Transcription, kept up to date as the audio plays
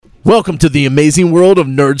Welcome to the amazing world of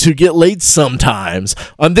nerds who get laid sometimes.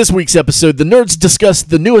 On this week's episode, the nerds discuss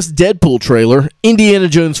the newest Deadpool trailer, Indiana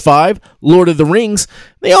Jones 5, Lord of the Rings.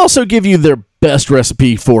 They also give you their best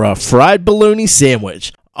recipe for a fried bologna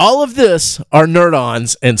sandwich. All of this are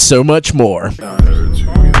Nerd-Ons and so much more.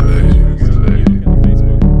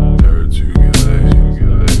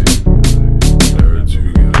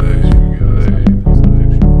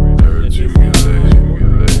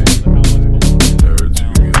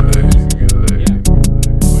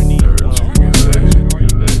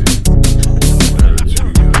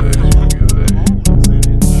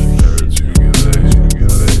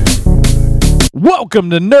 Welcome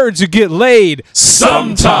to Nerds Who Get Laid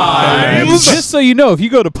Sometimes. Just so you know, if you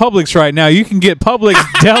go to Publix right now, you can get Publix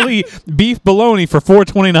deli beef bologna for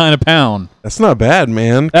 $4.29 a pound. That's not bad,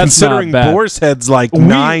 man. That's Considering not bad. Boar's Head's like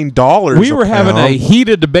 $9. We were having a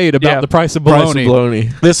heated debate about the price of bologna.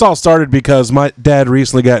 This all started because my dad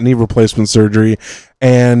recently got knee replacement surgery,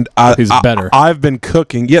 and He's better. I've been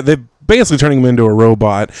cooking. Yeah, they're basically turning him into a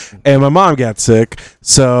robot, and my mom got sick,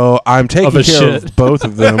 so I'm taking care of both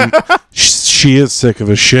of them. She is sick of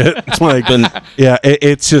his shit. Yeah,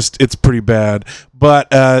 it's pretty bad.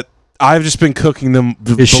 But I've just been cooking them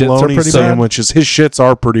bologna sandwiches. His shits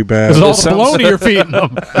are pretty bad. Because all the bologna you're feeding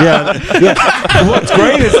them. Yeah. What's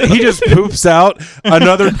great is he just poops out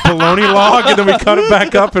another bologna log, and then we cut it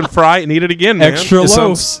back up and fry it and eat it again, man. Extra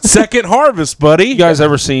low. Second harvest, buddy. You guys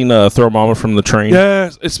ever seen Throw Mama from the Train?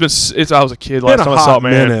 Yeah, I was a kid last time I saw it,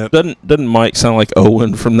 man. Doesn't Mike sound like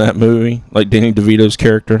Owen from that movie? Like Danny DeVito's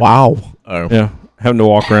character? Wow. Oh. Yeah. Having to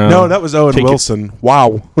walk around. No, that was Owen Wilson.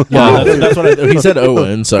 Wow. Yeah, that's what he said.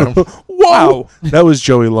 Owen. So wow, that was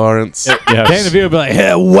Joey Lawrence. Danny DeVito would be like,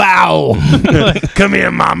 hey, wow. Come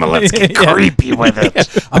here, mama. Let's get creepy with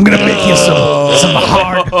it. I'm going to make you some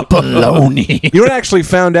hard bologna. You know what I actually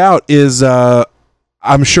found out is,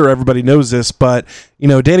 I'm sure everybody knows this, but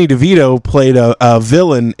Danny DeVito played a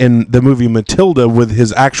villain in the movie Matilda with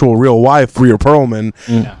his actual real wife, Rhea Perlman,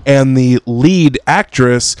 and the lead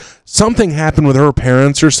actress. Something happened with her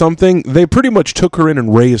parents or something. They pretty much took her in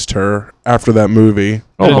and raised her after that movie.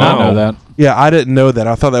 I did not know that. Yeah, I didn't know that.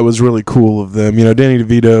 I thought that was really cool of them. Danny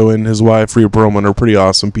DeVito and his wife, Rhea Perlman, are pretty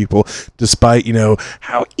awesome people, despite,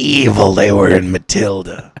 how evil they were in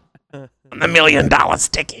Matilda. The $1 million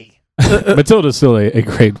sticky. Matilda's still a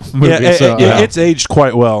great movie. Yeah, it's aged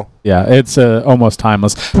quite well. Yeah, it's almost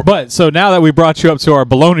timeless. But so now that we brought you up to our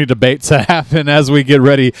bologna debates that happen as we get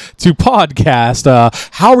ready to podcast,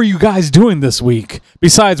 how are you guys doing this week?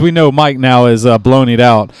 Besides, we know Mike now is bolognaed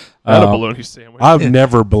out. Not a bologna sandwich. I've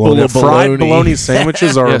never bologna. Full of Fried bologna. bologna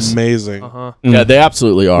sandwiches are amazing. yeah, they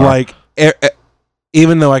absolutely are. Like,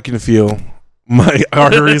 even though I can feel my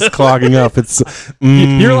arteries clogging up, it's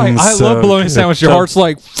you're like, I love bologna sandwich. Your heart's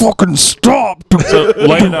like, fucking stop. So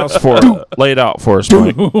lay it out for us,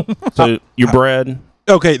 Mike. So your bread.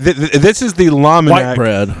 Okay, this is the Laminac white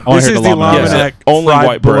bread. This is the Laminac only fried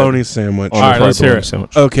white bread. bologna sandwich. All right, let's hear it.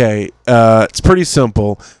 Okay, it's pretty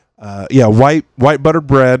simple. White buttered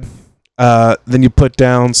bread. Then you put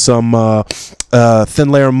down some thin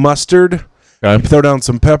layer of mustard. Okay. You throw down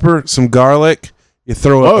some pepper, some garlic. You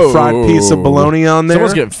throw a fried piece of bologna on there.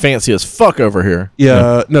 Someone's getting fancy as fuck over here.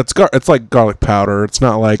 Yeah, no, it's like garlic powder. It's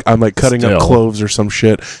not like I'm like cutting up cloves or some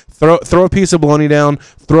shit. Throw a piece of bologna down.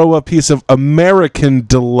 Throw a piece of American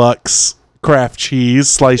Deluxe Kraft cheese,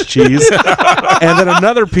 sliced cheese, and then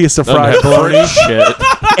another piece of fried bologna.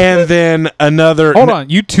 And then another. Hold on,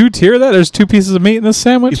 you two-tier that? There's 2 pieces of meat in this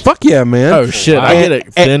sandwich? Fuck yeah, man! Oh shit! I get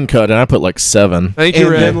it thin cut, and I put like 7. Thank you,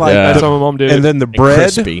 Red. That's what my mom did. And then the bread.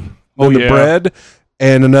 Crispy. The bread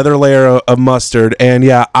and another layer of mustard. And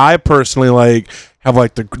yeah, I personally have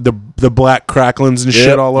like the black cracklings and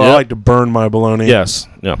shit all over. I like to burn my bologna. Yes.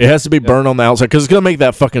 Yeah. It has to be burned on the outside because it's gonna make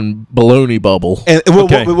that fucking bologna bubble. And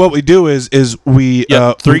what we do is we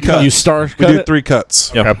 3 cuts. You start. We do 3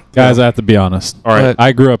 cuts. Yeah. Guys, I have to be honest. All right.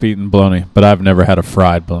 I grew up eating bologna, but I've never had a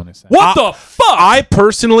fried bologna sandwich. What the fuck? I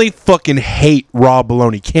personally fucking hate raw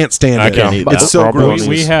bologna. Can't stand it. I can't eat that. It's so Raw gross.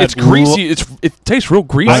 bologna. It's greasy. It tastes real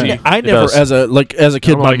greasy. I never, as a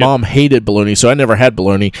kid, my mom hated bologna, so I never had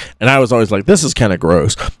bologna, and I was always like, "This is kind of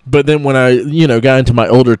gross." But then when I, got into my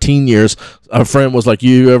older teen years, a friend was like,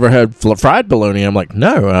 "You ever had fried bologna?" I'm like,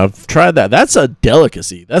 "No, I've tried that. That's a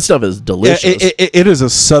delicacy. That stuff is delicious." Yeah, it is a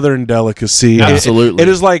southern delicacy. Absolutely, it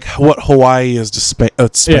is like what Hawaii is to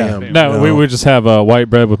spam. Yeah. No, we would just have white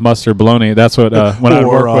bread with mustard bologna. That's what when I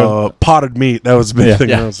worked with potted meat. That was a big thing.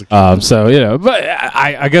 Yeah. So but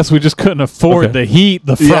I guess we just couldn't afford the heat,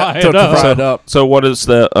 the fried up. So what is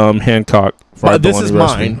the Hancock? This is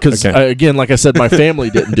mine because again, like I said, my family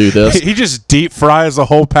didn't do this. He just deep fries a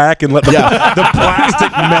whole pack and let the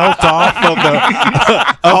plastic melt off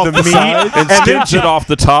of the meat and sticks it off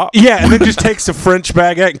the top. Yeah, and then just takes a French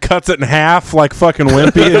baguette and cuts it in half like fucking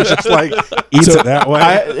Wimpy and just like eats it that way.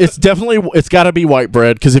 It's got to be white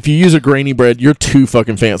bread, because if you use a grainy bread, you're too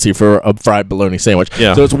fucking fancy for a fried bologna sandwich.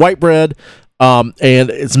 Yeah. So it's white bread, and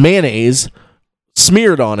it's mayonnaise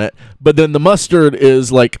smeared on it, but then the mustard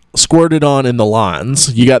is like squirted on in the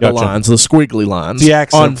lines. You got the lines, the squiggly lines. The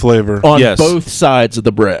accent flavor. On both sides of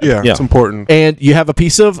the bread. Yeah, it's important. And you have a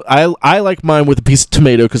piece of, I like mine with a piece of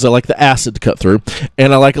tomato because I like the acid to cut through,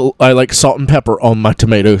 and I like salt and pepper on my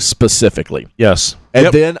tomato specifically. Yes. And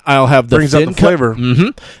then I'll have the brings thin out the flavor.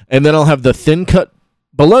 And then I'll have the thin cut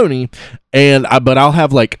bologna, but I'll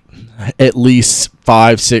have like at least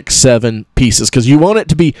 5, 6, 7 pieces, because you want it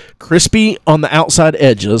to be crispy on the outside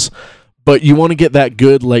edges, but you want to get that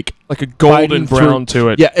good like a golden brown to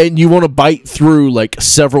it. Yeah, and you want to bite through like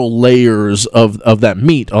several layers of that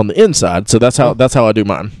meat on the inside. So that's how I do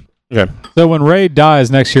mine. Okay. So when Ray dies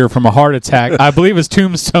next year from a heart attack, I believe his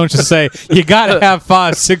tombstone should say, "You got to have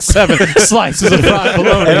 5, 6, 7 slices of fried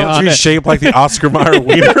bologna on it." Shaped like the Oscar Mayer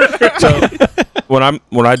wiener. So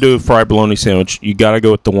when I do a fried bologna sandwich, you got to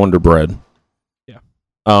go with the Wonder Bread. Yeah.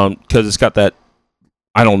 Because it's got that.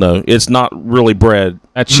 I don't know. It's not really bread.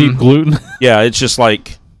 That cheap gluten. Yeah, it's just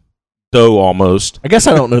like dough almost. I guess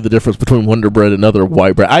I don't know the difference between Wonder Bread and other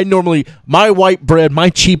white bread. My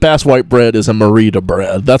cheap ass white bread is a Merita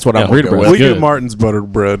bread. That's what I'm Merita going bread. with. We do Martin's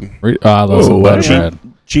buttered bread. I love some butter bread.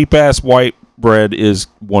 Cheap ass white bread is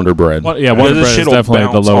Wonder Bread. Wonder Bread is definitely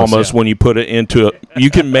the lowest. Almost when you put it into it, you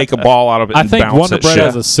can make a ball out of it. I think Wonder Bread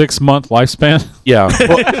has a 6-month lifespan. Yeah.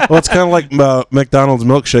 Well, it's kind of like McDonald's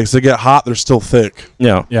milkshakes. They get hot, they're still thick.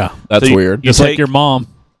 Yeah. Yeah, that's weird. Just like your mom.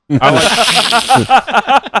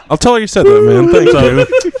 I'll tell her you said that, man.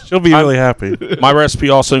 Thank you. She'll be really happy. My recipe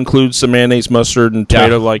also includes some mayonnaise, mustard, and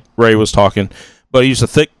tomato, like Ray was talking. But I use a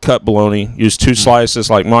thick cut bologna. Use 2 slices,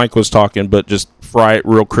 like Mike was talking, but just fry it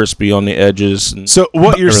real crispy on the edges. And so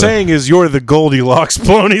what you're saying is you're the Goldilocks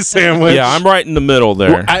bologna sandwich. Yeah, I'm right in the middle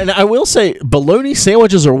there. And I will say, bologna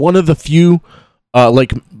sandwiches are one of the few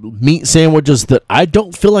like meat sandwiches that I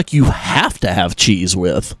don't feel like you have to have cheese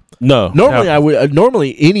with. No. Normally, I would.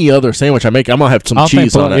 Normally, any other sandwich I make, I'm gonna have some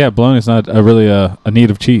cheese on it. Yeah, bologna's not really a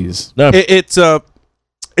need of cheese. No,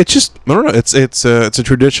 it's just I don't know. It's a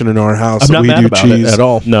tradition in our house I'm that not we mad do about cheese it at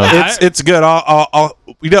all. No. It's good.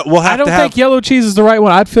 We'll have I don't to have. think yellow cheese is the right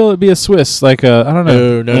one. I'd feel it'd be a Swiss, like I don't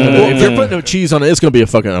know. No. If you're putting no cheese on it, it's gonna be a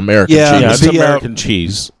fucking American Yeah, cheese. Yeah, it's the, American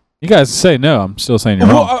cheese. You guys say no. I'm still saying you're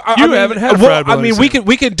wrong. You haven't had fried bologna we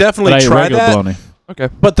could definitely But I eat try regular that. bologna. Okay.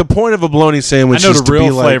 But the point of a bologna sandwich I know is the to real be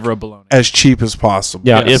like flavor of bologna. as cheap as possible.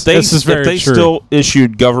 Yeah, Yes, if this is very they true. still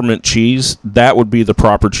issued government cheese, that would be the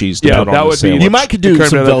proper cheese to Yeah, put on that the would be- sandwich. You might could do The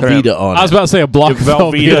some creme de la creme. Velveeta on I was it. about to say a block of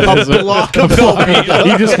Velveeta. Velveeta. A block of Velveeta.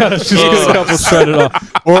 You just got a couple shredded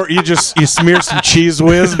off. Or you smear some cheese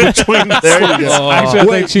whiz between the There you slices. go. Actually, I think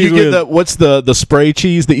Wait, cheese you get whiz. what's the spray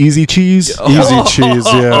cheese, the easy cheese? Easy cheese,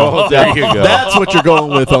 yeah. There you go. That's what you're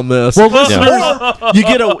going with on this. Well, listeners,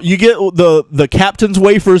 Or you get the captain's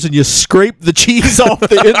wafers and you scrape the cheese off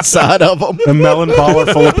the inside of them. A melon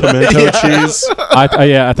baller full of pimento cheese.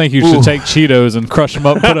 I think you should take Cheetos and crush them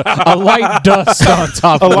up, put a light dust on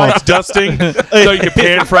top A of them. light dusting. So you can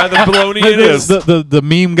pan fry the bologna in It is it. the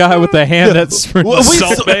meme guy with the hand that's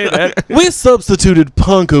Salt bayonet. We substituted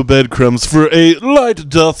panko breadcrumbs for a light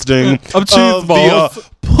dusting Of cheese of balls. the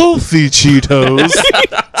puffy Cheetos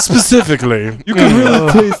specifically. You can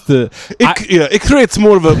really taste it. It creates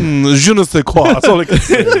more of a je ne sais quoi. That's all I can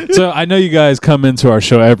say. So I know you guys come into our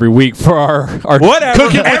show every week for our Whatever.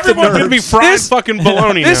 Cooking with the Everyone's going to be nerds. frying fucking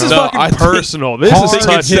bologna This now. is No, fucking I think- personal. This Hard is hitting.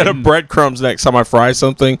 touching. Instead of breadcrumbs, next time I fry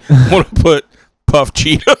something, I want to put puffed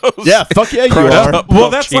Cheetos. Yeah, fuck yeah, you Crushed are. up Well,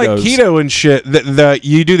 puffed that's like Cheetos. keto and shit.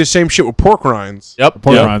 You do the same shit with pork rinds. Yep.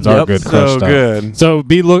 pork yep, rinds are yep. good. So crushed up. good. So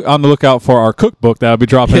be on the lookout for our cookbook that'll be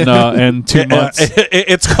dropping in 2 months.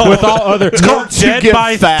 It's called With all other It's called Dead get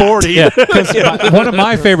by fat. 40. Yeah, 'cause one of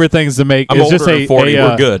my favorite things to make I'm is just older than 40.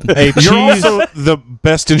 We're good. a You're cheese. also the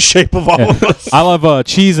best in shape of all of us. I love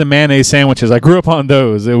cheese and mayonnaise sandwiches. I grew up on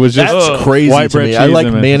those. It was just That's crazy white to bread me. cheese I like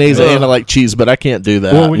and mayonnaise Ugh. and I like cheese, but I can't do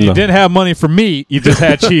that. Well, when you No. didn't have money for meat, you just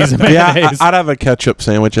had cheese and Yeah, mayonnaise. I'd have a ketchup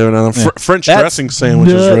sandwich every now and then. French That's dressing sandwich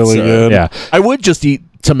is nuts, really good. yeah, I would just eat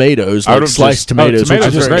tomatoes, I like would've sliced just- tomatoes. tomatoes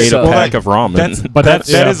which are is great. Ate a Well, pack of ramen.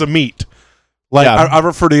 That is a meat. Like Yeah. I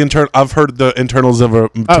refer to I've heard the internals of a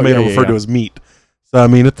tomato yeah, referred to yeah. as meat. So I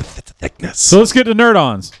mean, it's a thickness. so let's get to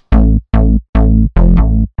nerd-ons.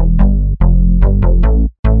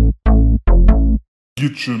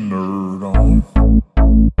 Get your nerd on.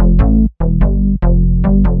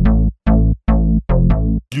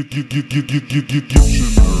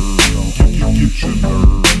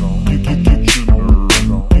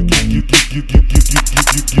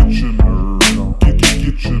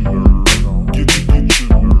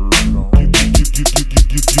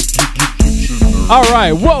 All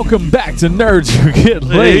right, welcome back to Nerds Who Get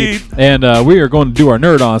Laid, and we are going to do our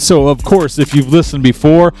nerd on. So, of course, if you've listened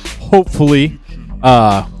before, hopefully,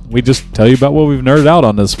 we just tell you about what we've nerded out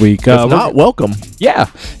on this week. If not, welcome. Yeah,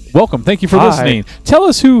 welcome. Thank you for listening. Tell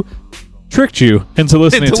us who tricked you into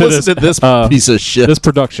listening to this piece of shit. this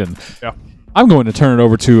production. Yeah. I'm going to turn it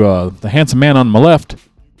over to the handsome man on my left,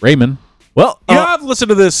 Raymond. Well, Yeah, I've listened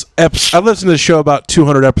to this. I've listened to this show about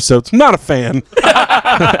 200 episodes. Not a fan.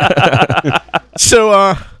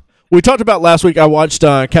 so we talked about last week. I watched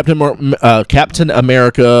Captain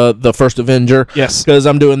America: The First Avenger. Yes. Because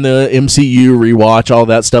I'm doing the MCU rewatch, all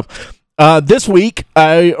that stuff. This week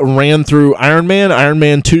I ran through Iron Man, Iron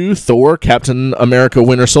Man 2, Thor, Captain America: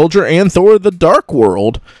 Winter Soldier, and Thor: The Dark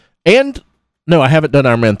World. And no, I haven't done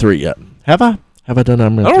Iron Man 3 yet. Have I? Have I done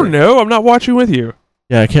Iron Man 3? I don't know. I'm not watching with you.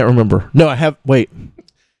 Yeah, I can't remember. No, I have. Wait.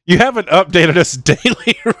 You haven't updated us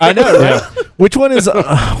daily. Right? I know, right? Which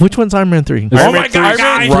one's Iron Man 3? Oh my God,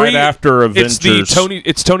 right after Avengers.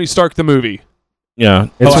 It's Tony Stark the movie. Yeah.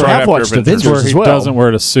 I right have after watched Avengers Where he as well. doesn't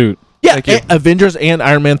wear the suit. Yeah, Avengers and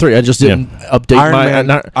Iron Man 3. I just didn't update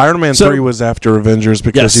Iron Man So- 3 was after Avengers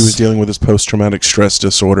because he was dealing with his post-traumatic stress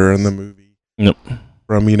disorder in the movie. Yep.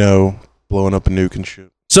 From, blowing up a nuke and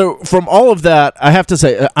shit. So from all of that, I have to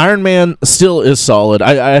say, Iron Man still is solid.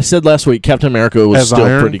 I said last week Captain America was As still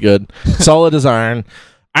iron? pretty good. Solid as iron.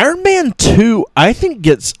 Iron Man 2, I think,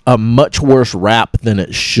 gets a much worse rap than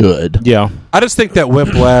it should. Yeah. I just think that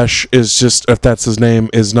Whiplash is just, if that's his name,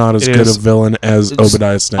 is not as It good is. a villain as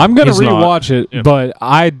Obadiah Snake. I'm going to He's not. rewatch it, Yeah. but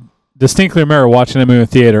I distinctly remember watching that movie in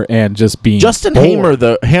theater and just being Justin bored.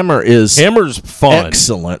 Hammer is Hammer's fun.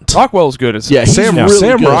 excellent. Rockwell's good. Yeah, he's Sam really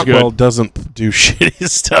Sam good. Rockwell doesn't do shitty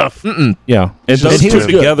stuff. Mm-mm. Yeah. And And those he two was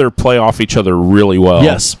good. together play off each other really well.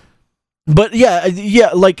 Yes. But yeah,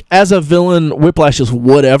 like as a villain, Whiplash is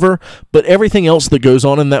whatever, but everything else that goes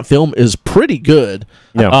on in that film is pretty good.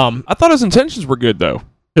 Yeah. I thought his intentions were good though.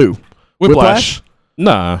 Who? Whiplash.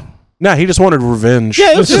 Nah. Nah, he just wanted revenge.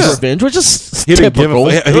 Yeah, it was just revenge, which is He didn't give typical.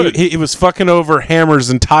 a he was fucking over Hammer's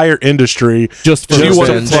entire industry. Just for Just He to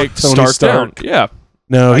wanted revenge. to take Tony Stark Stark. down. Yeah.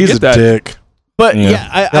 No, I he's get a that. dick. But Yeah. yeah,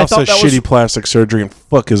 I Also, thought that shitty plastic surgery and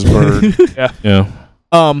fuck his bird. Yeah.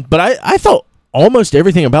 But I thought almost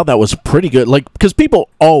everything about that was pretty good. Like, because people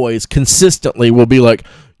always consistently will be like,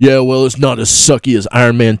 yeah, well, it's not as sucky as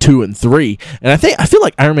Iron Man 2 and 3. And I feel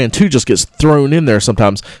like Iron Man 2 just gets thrown in there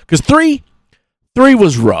sometimes. Because 3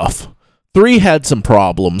 was rough. 3 had some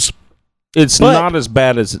problems. It's But- not as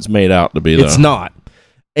bad as it's made out to be, though. It's not.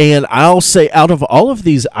 And I'll say, out of all of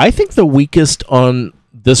these, I think the weakest on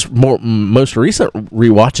this most recent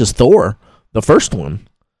rewatch is Thor, the first one.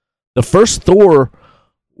 The first Thor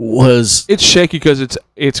was... It's shaky because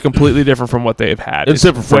it's completely different from what they've had. It's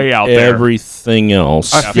different from way out there. everything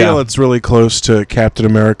else. I feel it's really close to Captain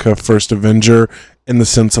America: First Avenger in the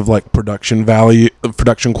sense of like production value,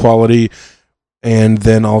 production quality, and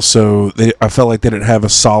then also I felt like they didn't have a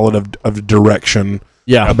solid of direction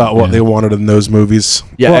about what they wanted in those movies.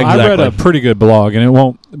 Yeah, well, exactly. I read a pretty good blog, and it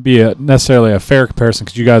won't be necessarily a fair comparison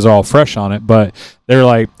because you guys are all fresh on it. But they're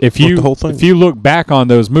like, if the whole thing. you look back on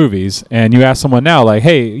those movies and you ask someone now, like,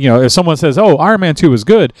 hey, if someone says, "Oh, Iron Man 2 was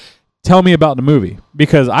good," tell me about the movie,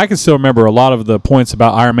 because I can still remember a lot of the points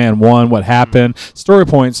about Iron Man 1, what happened, story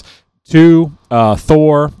points. 2,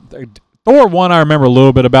 Thor 1, I remember a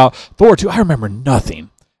little bit about. Thor 2, I remember nothing.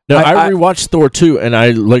 No, I rewatched Thor 2, and I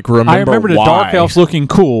remember the why. Dark Elves looking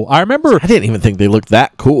cool. I remember. I didn't even think they looked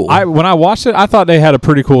that cool. When I watched it, I thought they had a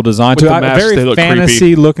pretty cool design With to the it. masks, they Very look fantasy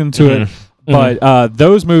creepy. looking to it. But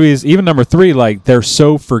those movies, even number 3, like they're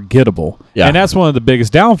so forgettable. Yeah. And that's one of the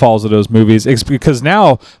biggest downfalls of those movies. It's because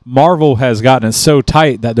now Marvel has gotten it so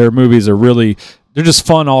tight that their movies are really, they're just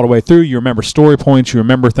fun all the way through. You remember story points, you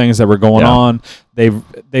remember things that were going on. They've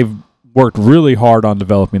worked really hard on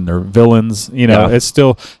developing their villains. It's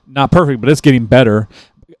still not perfect, but it's getting better.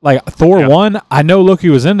 Like Thor 1, I know Loki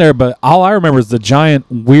was in there, but all I remember is the giant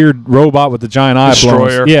weird robot with the giant eye Destroyer.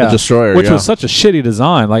 blowing. Yeah, The Destroyer, which yeah. was such a shitty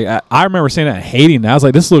design. Like I remember seeing that and hating that. I was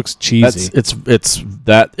like, this looks cheesy.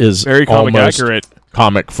 That is Very comic almost accurate.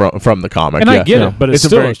 comic from the comic. And yeah. I get it, but it's a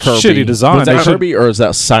still very a shitty Kirby. design. Was They that should- Kirby or is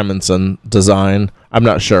that Simonson design? I'm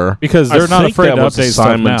not sure. because they're not afraid to update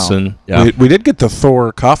stuff now. Simonson. Yeah. We did get the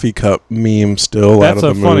Thor coffee cup meme still That's out a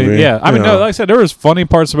of the funny, movie. yeah. I mean, no, like I said, there was funny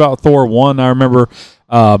parts about Thor 1. I remember,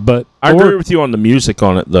 but I Thor, agree with you on the music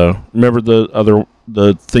on it, though. Remember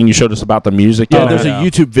the thing you showed us about the music? Yeah, on there's it? a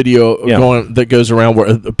YouTube video going that goes around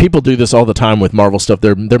where people do this all the time with Marvel stuff.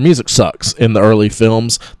 Their music sucks in the early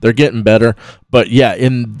films. They're getting better, but yeah,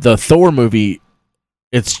 in the Thor movie,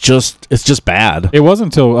 it's just bad. It wasn't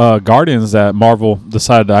until Guardians that Marvel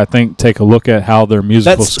decided to, I think, take a look at how their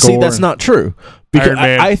musical score. That's not true. Because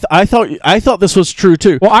Iron Man. I thought this was true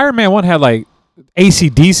too. Well, Iron Man 1 had like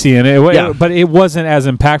AC/DC in it, Yeah. but it wasn't as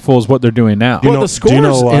impactful as what they're doing now. Well, Do the you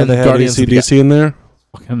know scores why in they had Guardians of the AC/DC in there?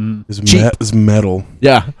 Fucking- It's metal.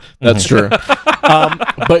 Yeah, that's true.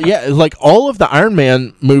 But yeah, like all of the Iron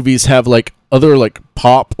Man movies have like other like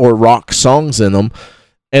pop or rock songs in them,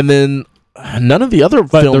 and then none of the other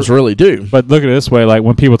films really do. But look at it this way: like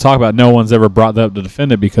when people talk about, it, no one's ever brought that up to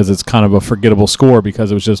defend it because it's kind of a forgettable score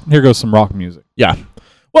because it was just here goes some rock music. Yeah.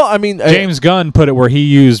 Well, I mean, James Gunn put it where he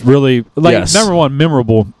used really Yes. number one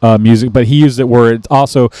memorable music, but he used it where it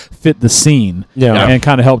also fit the scene, Yeah. and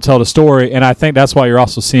kind of helped tell the story. And I think that's why you're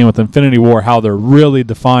also seeing with Infinity War how they're really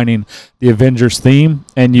defining the Avengers theme,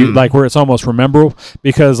 and you like where it's almost memorable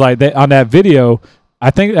because like on that video. I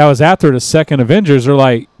think that was after the second Avengers. They're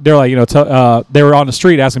like they were on the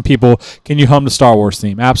street asking people, "Can you hum the Star Wars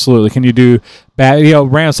theme?" Absolutely. Can you do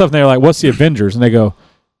random stuff? And they're like, "What's the Avengers?" And they go,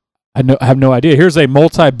 I have no idea. Here's a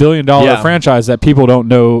multi-billion-dollar franchise that people don't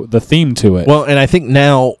know the theme to it. well, and I think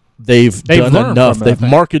now they've done learned enough. from it, I They've think.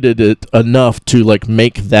 marketed it enough to like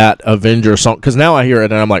make that Avenger song. Because now I hear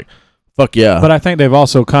it and I'm like, fuck yeah. But I think they've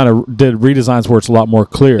also kind of did redesigns where it's a lot more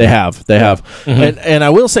clear. They have. And I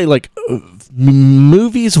will say, like,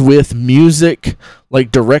 movies with music,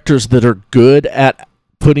 like directors that are good at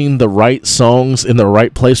putting the right songs in the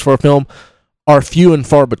right place for a film, are few and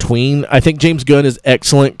far between. I think James Gunn is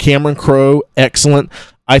excellent. Cameron Crowe, excellent.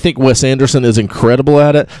 I think Wes Anderson is incredible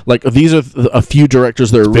at it. Like, these are a few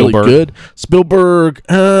directors that are really Spielberg. good. Spielberg's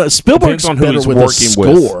Depends on who better he's with working a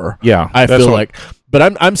with. score. Yeah, I that's feel what- like.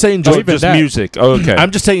 But I'm saying just, even Just that- music. Oh, okay.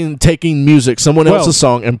 I'm just saying taking music, someone Well, else's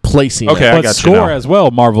song, and placing okay, it. I But got you score now. as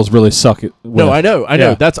well, Marvel's really suck it. With. No, I know.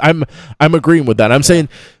 Yeah. That's I'm agreeing with that. I'm saying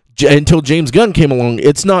until James Gunn came along,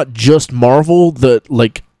 it's not just Marvel that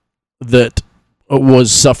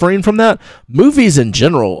was suffering from that. Movies in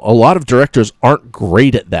general, a lot of directors aren't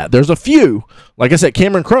great at that. There's a few, like I said,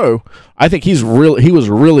 Cameron Crowe. I think he was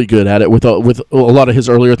really good at it with a lot of his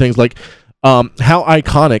earlier things. Like, how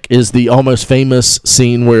iconic is the Almost Famous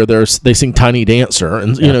scene where they sing Tiny Dancer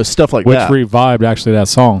and stuff like Which that. revived actually that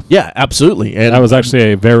song. Yeah, absolutely. And That was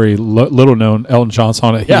actually a very little known Elton John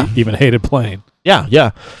song that Yeah. he even hated playing.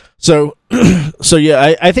 Yeah. So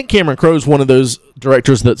yeah, I think Cameron Crowe is one of those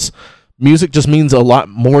directors that's music just means a lot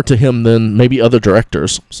more to him than maybe other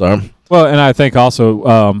directors. So Well, and I think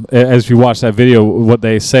also, as you watch that video, what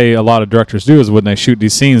they say a lot of directors do is when they shoot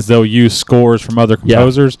these scenes, they'll use scores from other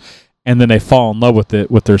composers, and then they fall in love with it,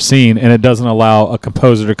 with their scene, and it doesn't allow a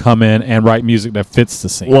composer to come in and write music that fits the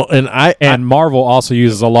scene. well, and Marvel also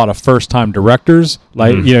uses a lot of first-time directors.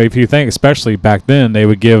 Like, if you think, especially back then, they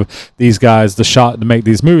would give these guys the shot to make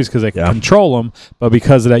these movies because they can control them, but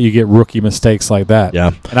because of that, you get rookie mistakes like that. Yeah.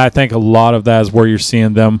 And I think a lot of that is where you're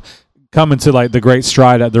seeing them come into like the great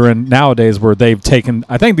stride that they're in nowadays, where they've taken,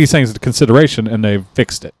 I think, these things into consideration and they've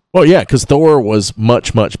fixed it. well, yeah, because Thor was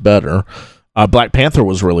much better. Black Panther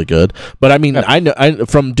was really good, but I mean, I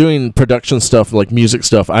from doing production stuff like music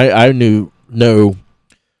stuff, I know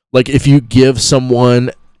like if you give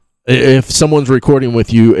someone, if someone's recording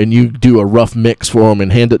with you and you do a rough mix for them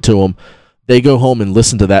and hand it to them, they go home and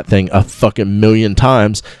listen to that thing a fucking million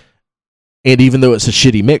times, and even though it's a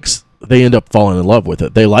shitty mix, they end up falling in love with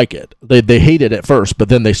it. They like it. They hate it at first, but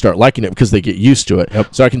then they start liking it because they get used to it.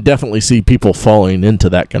 Yep. So I can definitely see people falling into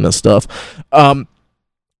that kind of stuff.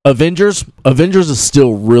 Avengers is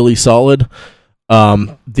still really solid.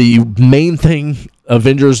 The main thing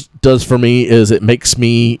Avengers does for me is it makes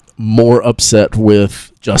me more upset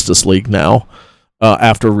with Justice League now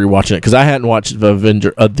after rewatching it, because I hadn't watched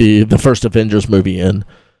the first Avengers movie in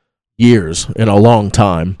years, in a long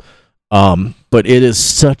time. But it is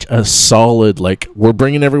such a solid, like, we're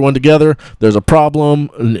bringing everyone together. There's a problem,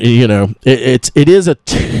 it is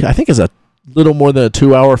I think it's a little more than a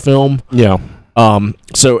 2-hour film. Yeah.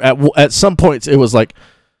 So at some points it was like,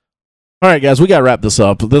 all right, guys, we got to wrap this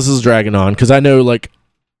up. This is dragging on, because I know, like,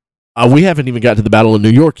 we haven't even got to the Battle of New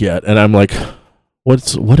York yet, and I'm like,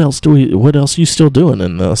 what else are you still doing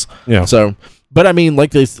in this? Yeah. So, but I mean,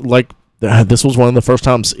 this was one of the first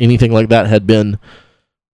times anything like that had been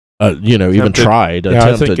even Attempted. tried. Yeah, I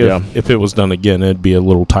Attempted, think if it was done again, it'd be a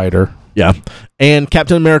little tighter. Yeah. And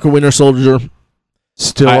Captain America Winter Soldier,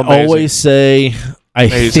 Still I amazing. always say I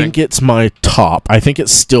Amazing. think it's my top. I think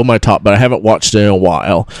it's still my top, but I haven't watched it in a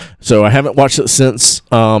while. So I haven't watched it since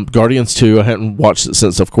Guardians 2. I haven't watched it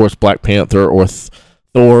since, of course, Black Panther or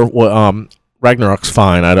Thor. Well, Ragnarok's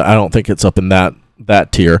fine. I don't think it's up in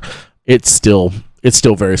that tier. It's still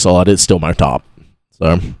very solid. It's still my top.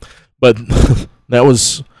 So, but that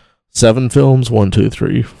was 7 films. 1, 2,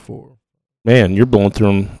 3, 4. Man, you're blowing through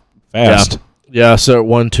them fast. Yeah. So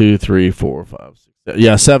 1, 2, 3, 4, 5, 6.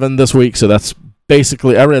 Yeah, 7 this week. So that's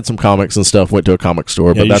basically. I read some comics and stuff. Went to a comic store,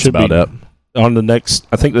 Yeah, but you that's should about be- it. On the next,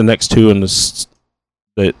 I think the next two in this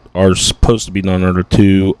that are supposed to be done are the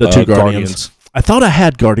two Guardians. I thought I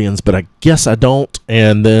had Guardians, but I guess I don't.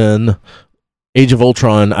 And then Age of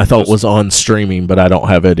Ultron, I thought was on streaming, but I don't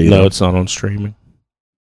have it either. No, it's not on streaming.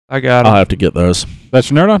 I got I'll him. have to get those.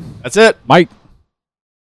 That's your nerd on? That's it. Mike.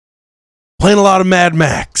 Playing a lot of Mad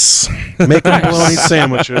Max, making bologna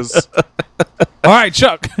sandwiches. All right,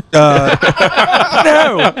 Chuck. No,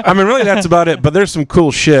 I mean really, that's about it. But there's some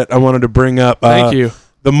cool shit I wanted to bring up. Thank you.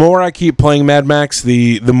 The more I keep playing Mad Max,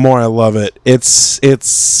 the more I love it.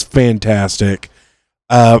 It's fantastic.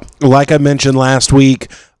 Like I mentioned last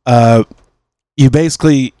week, you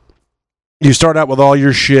start out with all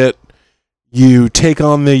your shit. You take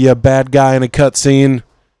on the bad guy in a cutscene.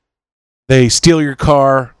 They steal your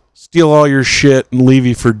car, steal all your shit, and leave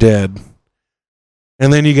you for dead.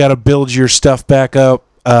 And then you got to build your stuff back up.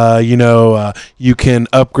 You can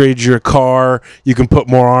upgrade your car. You can put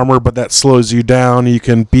more armor, but that slows you down. You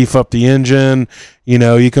can beef up the engine.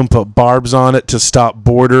 You can put barbs on it to stop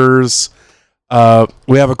borders.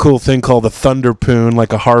 We have a cool thing called the Thunderpoon,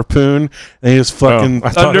 like a harpoon. And you just fucking... I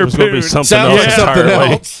thought it was going to be something else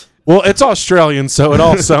entirely. Well, it's Australian, so it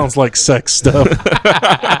all sounds like sex stuff.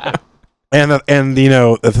 And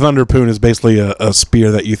the Thunderpoon is basically a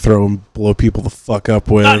spear that you throw and blow people the fuck up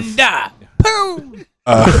with.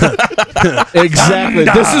 Exactly.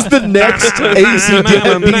 This is the next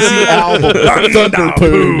AC/DC album,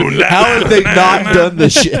 Thunderpoon. How have they not done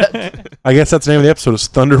this shit? I guess that's the name of the episode is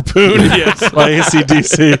Thunderpoon by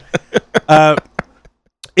AC/DC.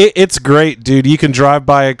 It's great, dude. You can drive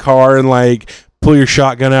by a car and pull your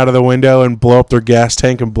shotgun out of the window and blow up their gas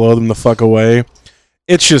tank and blow them the fuck away.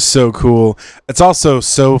 It's just so cool. It's also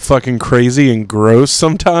so fucking crazy and gross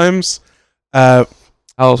sometimes. How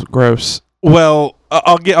gross. Well,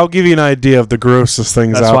 I'll give you an idea of the grossest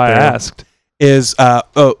things That's out why there. I asked. Is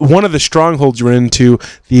one of the strongholds you're into,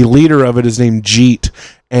 the leader of it is named Jeet,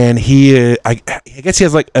 and he I guess he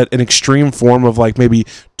has an extreme form of maybe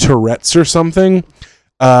Tourette's or something,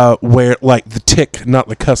 where the tick, not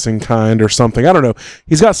the cussing kind or something. I don't know.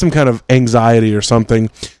 He's got some kind of anxiety or something.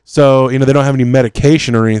 So they don't have any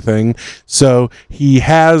medication or anything. So he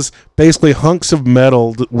has basically hunks of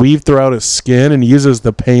metal weaved throughout his skin and uses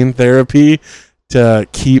the pain therapy to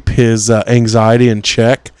keep his anxiety in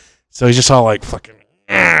check. So he's just all fucking,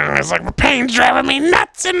 it's the pain's driving me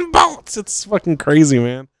nuts and bolts. It's fucking crazy,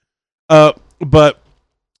 man. But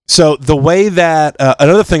so the way that,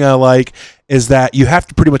 another thing I like is that you have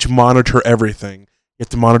to pretty much monitor everything. You have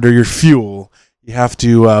to monitor your fuel. You have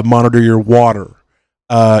to monitor your water.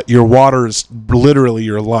 Your water is literally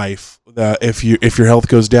your life. If your health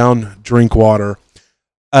goes down, drink water.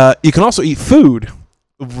 You can also eat food.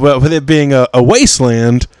 But with it being a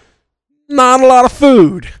wasteland, not a lot of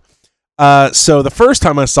food. So the first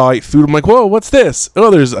time I saw I eat food, I'm like, whoa, what's this?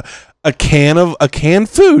 Oh, there's a canned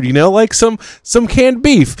food, like some canned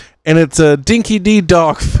beef, and it's a Dinky D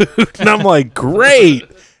dog food. And I'm like, great,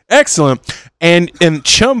 excellent. And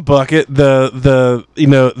Chum Bucket, the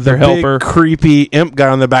Their big helper. creepy imp guy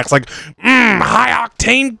on the back's like, high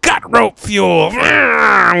octane gut rope fuel.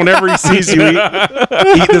 Whenever he sees you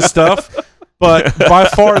eat this stuff. But by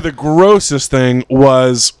far the grossest thing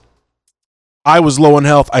was I was low in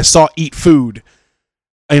health. I saw eat food,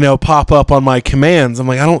 pop up on my commands. I'm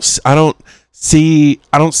like, I don't see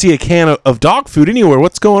a can of dog food anywhere.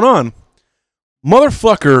 What's going on?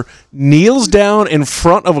 Motherfucker kneels down in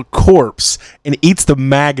front of a corpse and eats the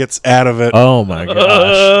maggots out of it. Oh my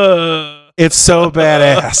gosh. It's so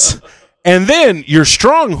badass. And then your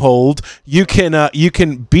stronghold, you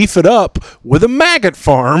can beef it up with a maggot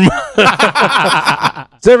farm.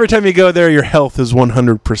 So every time you go there, your health is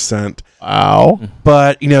 100%. Wow.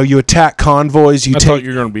 But you attack convoys. I thought you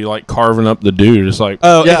were going to be carving up the dude. It's like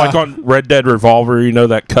on Red Dead Revolver,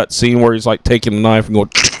 that cut scene where he's taking a knife and going.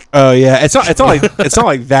 Oh yeah, it's not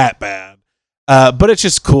like that bad. But it's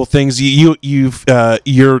just cool things.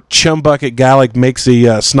 Your chum bucket guy like makes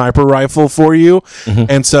a sniper rifle for you,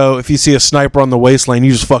 and so if you see a sniper on the wasteland,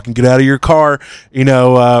 you just fucking get out of your car.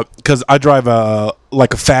 Because I drive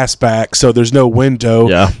like a fastback, so there's no window.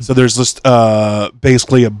 Yeah. So there's just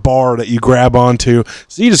basically a bar that you grab onto.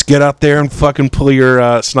 So you just get out there and fucking pull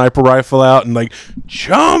your sniper rifle out and like,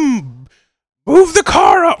 chum, move the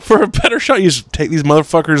car up for a better shot. You just take these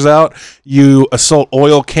motherfuckers out. You assault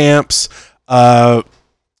oil camps.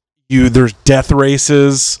 There's death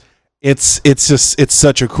races. It's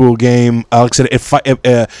such a cool game. Like I said,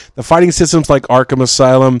 the fighting system's like Arkham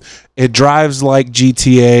Asylum. It drives like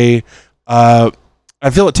GTA. I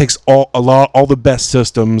feel it takes all the best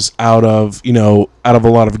systems out of a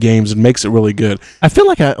lot of games and makes it really good. I feel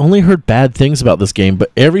like I only heard bad things about this game,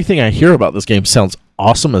 but everything I hear about this game sounds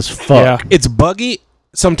awesome as fuck. Yeah. It's buggy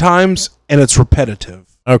sometimes and it's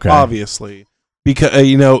repetitive. Okay. Obviously, because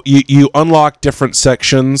you unlock different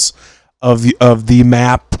sections of the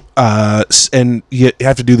map, and you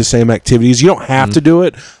have to do the same activities. You don't have to do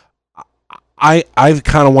it. I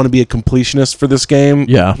kind of want to be a completionist for this game,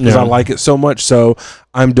 because I like it so much. So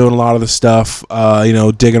I'm doing a lot of the stuff,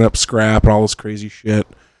 digging up scrap and all this crazy shit.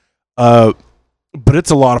 But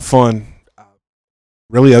it's a lot of fun.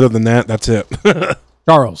 Really, other than that, that's it.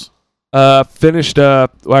 Charles. Finished.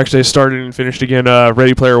 Actually, I started and finished again.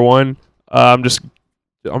 Ready Player One. I'm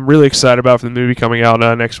really excited about for the movie coming out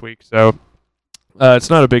next week. So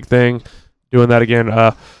it's not a big thing doing that again.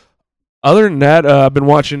 Other than that, I've been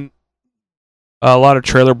watching a lot of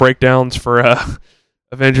trailer breakdowns for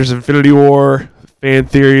Avengers Infinity War, fan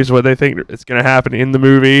theories, what they think is going to happen in the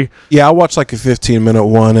movie. Yeah, I watched like a 15-minute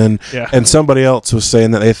one, and somebody else was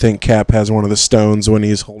saying that they think Cap has one of the stones when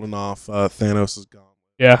he's holding off Thanos' gauntlet.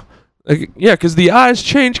 Yeah. Because the eyes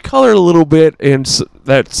change color a little bit, and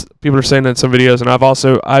that's people are saying that in some videos, and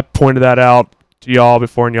I pointed that out to y'all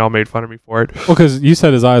before, and y'all made fun of me for it. Well, because you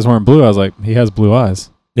said his eyes weren't blue. I was like, he has blue eyes.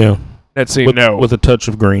 Yeah. That scene, with a touch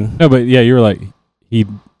of green. No, but yeah, you were like,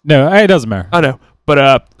 no, it doesn't matter. I know,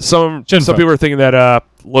 but some people are thinking that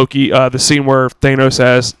Loki, the scene where Thanos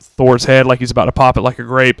has Thor's head like he's about to pop it like a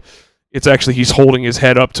grape, it's actually he's holding his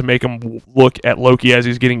head up to make him look at Loki as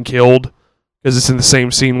he's getting killed, because it's in the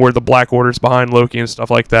same scene where the Black Order's behind Loki and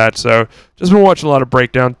stuff like that. So just been watching a lot of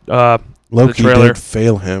breakdown. Loki the trailer did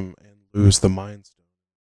fail him and lose the Mind Stone.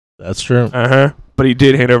 That's true. But he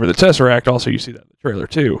did hand over the Tesseract. Also, you see that in the trailer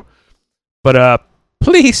too. But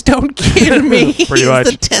Please don't kill me. Pretty much.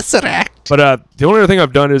 He's the Tesseract. But the only other thing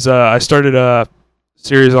I've done is I started a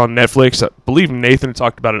series on Netflix. I believe Nathan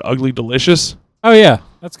talked about it, Ugly Delicious. Oh, yeah.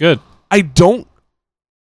 That's good. I don't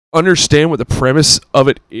understand what the premise of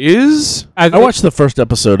it is. I watched the first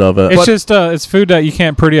episode of it. It's just it's food that you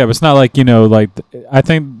can't pretty up. It's not like, I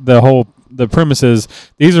think the premise is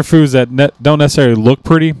these are foods that don't necessarily look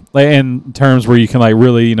pretty, like in terms where you can like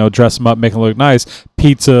really dress them up, make them look nice.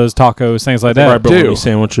 Pizzas, tacos, things like that. Bologna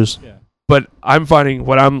sandwiches. Yeah. But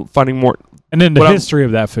what I'm finding more, and then the history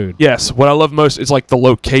of that food. Yes, what I love most is like the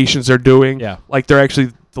locations they're doing. Yeah, like they're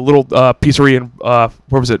actually the little pizzeria in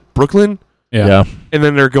where was it, Brooklyn? Yeah. And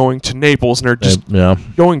then they're going to Naples, and they're just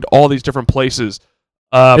going to all these different places.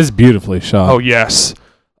 It's beautifully shot. Oh yes,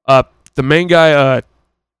 the main guy.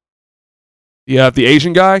 The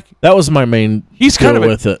Asian guy. That was my main. He's kind deal of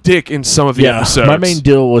with a it. dick in some of the episodes. My main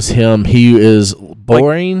deal was him. He is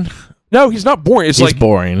boring. No, he's not boring. He's like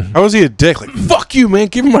boring. How is he a dick? Like, fuck you, man.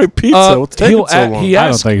 Give me my pizza. What's taking so long? He I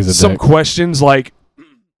don't asks think he's a some dick. questions like,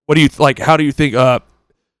 "What do you like? How do you think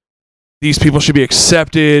these people should be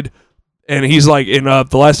accepted?" And he's like, in the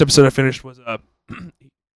last episode I finished was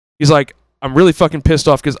he's like, "I'm really fucking pissed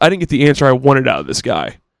off because I didn't get the answer I wanted out of this guy."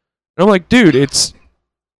 And I'm like, dude,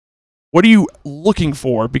 what are you looking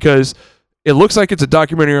for? Because it looks like it's a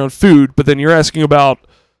documentary on food, but then you're asking about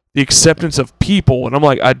the acceptance of people, and I'm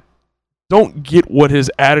like, I don't get what his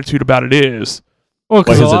attitude about it is. Well,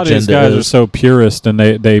 because a lot of these guys are so purist, and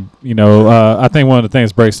they I think one of the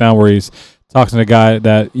things breaks down where he's talking to a guy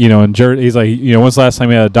that in Jersey, he's like, when's the last time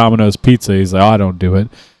you had a Domino's pizza? He's like, oh, I don't do it.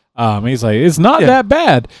 He's like, it's not that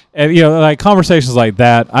bad, and like conversations like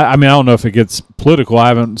that. I mean, I don't know if it gets political. I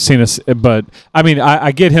haven't seen it, but I mean,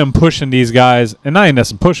 I get him pushing these guys, and not even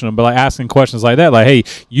necessarily pushing them, but like asking questions like that, like, hey,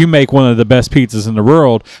 you make one of the best pizzas in the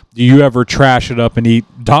world. Do you ever trash it up and eat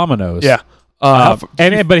Domino's? Yeah.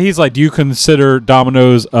 But he's like, do you consider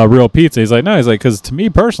Domino's a real pizza? He's like, no. He's like, because to me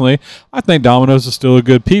personally, I think Domino's is still a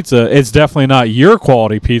good pizza. It's definitely not your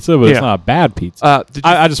quality pizza, but it's not a bad pizza.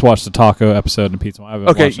 I just watched the taco episode in Pizza.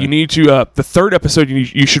 Okay, you need to. The third episode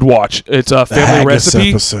you should watch. It's a family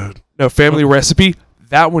recipe. Episode. No, family recipe.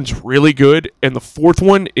 That one's really good. And the fourth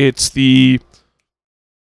one, it's the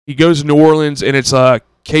he goes to New Orleans and it's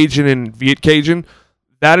Cajun and Viet Cajun.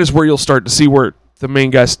 That is where you'll start to see where the main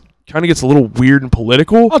guy kind of gets a little weird and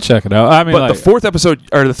political. I'll check it out. I mean, but the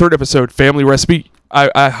third episode, Family Recipe,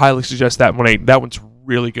 I highly suggest that one. That one's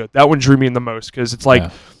really good. That one drew me in the most because it's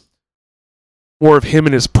like more of him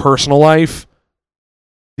in his personal life.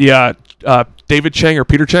 The David Chang or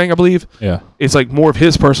Peter Chang, I believe. Yeah, it's like more of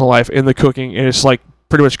his personal life in the cooking, and it's like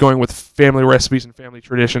pretty much going with family recipes and family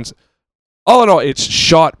traditions. All in all, it's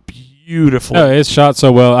shot beautifully. Oh, it's shot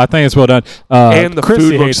so well. I think it's well done. And the Chrissy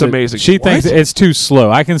food looks hates it. amazing. She thinks it's too slow.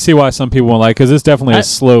 I can see why some people won't like because it's definitely a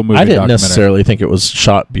slow movie. I didn't documentary. necessarily think it was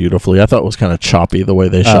shot beautifully. I thought it was kind of choppy the way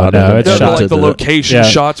they shot no, it. it's No, shot like the location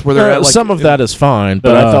shots where they're at. Like, some of that is fine,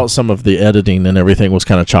 but I thought some of the editing and everything was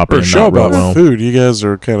kind of choppy For a and show not real about well. food, you guys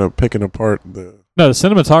are kind of picking apart the. No, the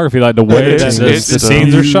cinematography, like the way It's that the beautiful.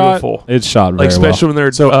 scenes are shot, it's shot very like especially when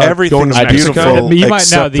they're So going everything's to Mexico. beautiful. You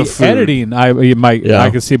might now except the the food. editing. I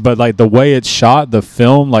can see, but like the way it's shot, the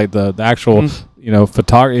film, like the actual,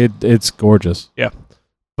 photography, it's gorgeous.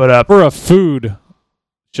 But For a food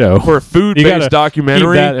show, for a You food-based gotta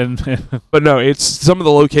documentary, that and but no, it's some of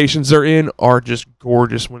the locations they're in are just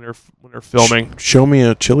gorgeous when they're filming. Show me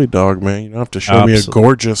a chili dog, man. You don't have to show me a Absolutely.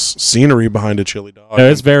 gorgeous scenery behind a chili dog. no,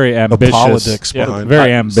 it's very the ambitious. politics Yeah. behind.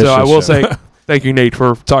 Very ambitious. So I will show. say thank you, Nate,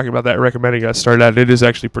 for talking about that, recommending us start out. It is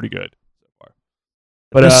actually pretty good so far.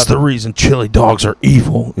 But That's the reason chili dogs are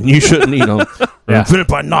evil, and you shouldn't eat them. They're Yeah. invented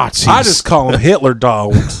by Nazis. I just call them Hitler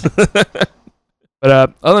dogs.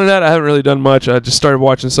 But other than that, I haven't really done much. I just started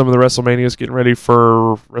watching some of the WrestleManias, getting ready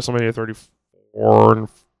for WrestleMania 34.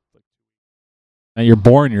 And you're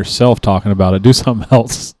boring yourself talking about it. Do something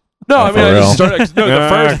else. No, I mean, I real. just started. No,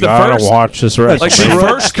 the first, watch this like the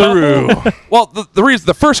first couple. Well, the reason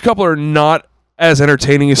the first couple are not as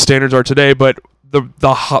entertaining as standards are today, but the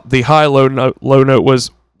high low note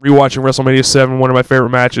was rewatching WrestleMania 7, one of my favorite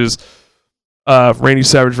matches. Randy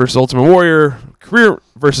Savage versus Ultimate Warrior, career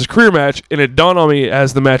match, and it dawned on me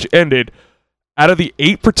as the match ended, out of the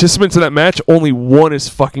 8 participants in that match, only one is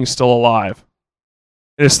fucking still alive.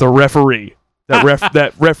 And it's the referee that ref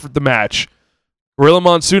the match. Gorilla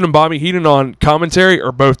Monsoon and Bobby Heenan on commentary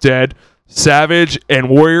are both dead. Savage and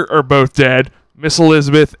Warrior are both dead. Miss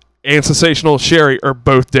Elizabeth and Sensational Sherry are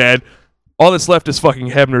both dead. All that's left is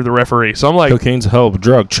fucking Hebner, the referee. So I'm like, Cocaine's a hell of a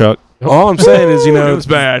drug, Chuck. All I'm saying is, it was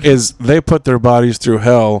bad. is they put their bodies through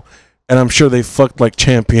hell, and I'm sure they fucked like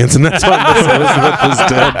champions, and that's why Miss Elizabeth is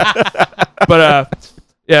dead. But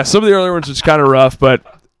yeah, some of the earlier ones was kind of rough, but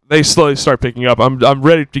they slowly start picking up. I'm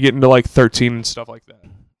ready to get into like 13 and stuff like that.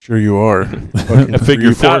 Sure you are. A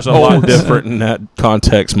figure 4 is a lot different in that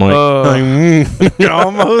context, Mike. You're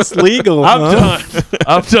almost legal. I'm huh? done.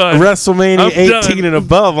 I'm done. WrestleMania I'm 18 done. and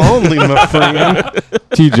above only, my friend.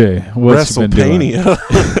 TJ, what's you been doing?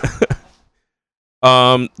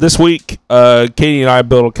 WrestleMania. This week, Katie and I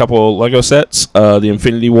built a couple of Lego sets. The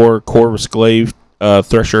Infinity War Corvus Glaive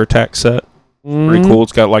Thresher attack set. Pretty cool.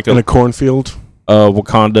 It's got like In a a cornfield.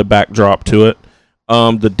 Wakanda backdrop to it.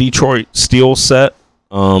 The Detroit Steel set,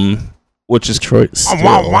 which is Detroit Steel.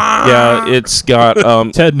 yeah, it's got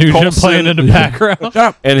Ted Nugent Coulson. playing in the background.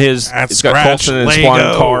 and it's got Coulson and his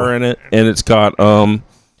flying car in it, and it's got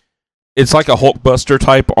it's like a Hulkbuster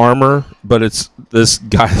type armor, but it's this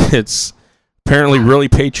guy. It's apparently really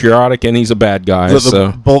patriotic, and he's a bad guy. The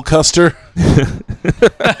So Bullcuster.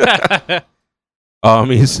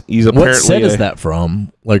 he's apparently What set is that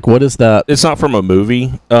from? Like, what is that? It's not from a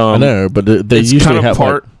movie. I know, but they it's usually kind of have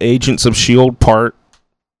part Agents of S.H.I.E.L.D., part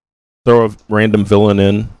throw a random villain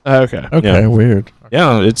in. Okay. Okay, Yeah. weird.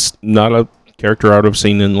 Yeah, it's not a character I would have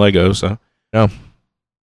seen in Lego. So Yeah.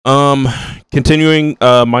 Continuing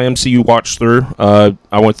my MCU watch through, I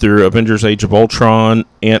went through Avengers: Age of Ultron,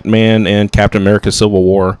 Ant-Man, and Captain America: Civil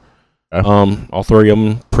War. All 3 of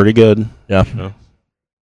them pretty good. Yeah.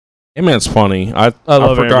 Ant-Man's funny. I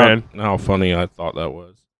love forgot Ant-Man. how funny I thought that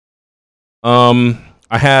was.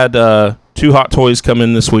 I had 2 hot toys come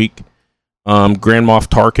in this week. Grand Moff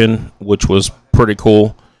Tarkin, which was pretty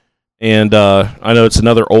cool, and I know it's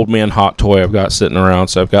another old man hot toy I've got sitting around,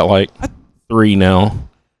 so I've got like 3 now.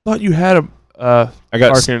 Thought you had a I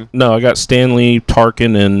got Tarkin. I got Stanley,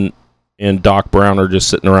 Tarkin, and Doc Brown are just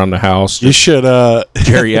sitting around the house. You should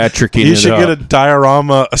Geriatric. you should get a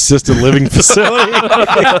diorama assisted living facility.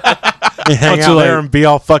 You hang What's out it there like? and be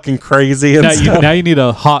all fucking crazy and stuff. Now you need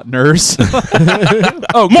a hot nurse.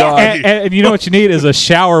 Oh God! and you know what you need is a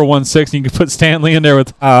shower 1/6. You can put Stanley in there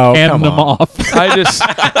with handing them off. I just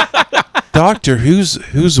Doctor, who's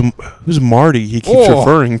Marty? He keeps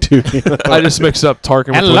referring to. I just mixed up Tarkin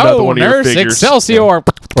with another one of your figures. Excelsior.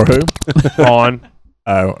 For who? On.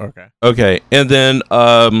 Oh, okay. Okay, and then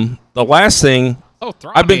the last thing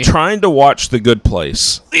I've been trying to watch The Good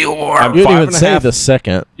Place. I'm You didn't 5 even and a say half- the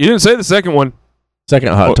second You didn't say the second one.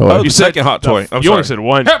 hot toy. Oh, the second hot toy. I'm you sorry. only said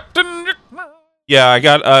one. Yeah, I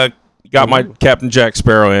got my Captain Jack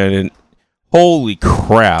Sparrow in, and holy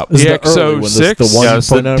crap! This is The the early one, this is the XO6? Yeah, it's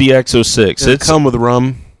the 1.0. DX06. It's come with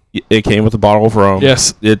rum. It came with a bottle of rum.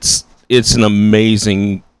 Yes. It's an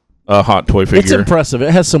amazing hot toy It's figure. impressive.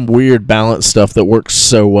 It has some weird balance stuff that works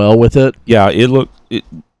so well with it. Yeah,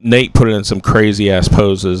 Nate put it in some crazy ass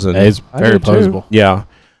poses, and It's very did too. posable. yeah,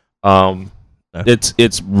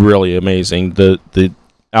 it's really amazing. The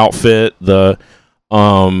outfit, the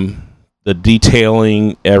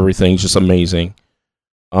detailing, everything's just amazing.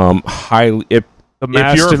 Highly, The you're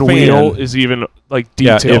mast a and fan- wheel is even like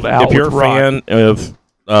detailed out. if you're a with rock. fan of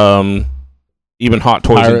even hot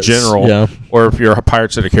toys Pirates, in general, yeah. or if you're a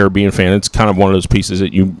Pirates of the Caribbean fan, it's kind of one of those pieces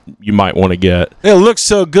that you might want to get. It looks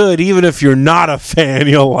so good. Even if you're not a fan,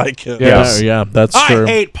 you'll like it. Yes. Yeah, that's I true.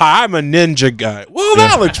 hate pie. I'm a ninja guy. Well,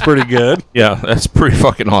 that looks pretty good. Yeah, that's pretty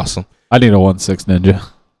fucking awesome. I need a 1/6 Ninja.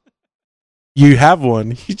 You have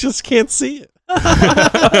one. You just can't see it.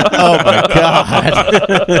 Oh my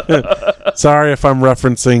god. Sorry if I'm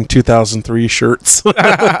referencing 2003 shirts.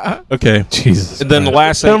 Okay. Jesus. And then the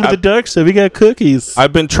last thing, Come to the dark side. We got cookies.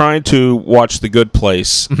 I've been trying to watch The Good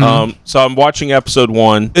Place. So I'm watching episode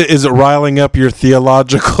 1. Is it riling up your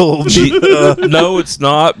theological? No, it's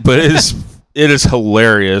not, but it is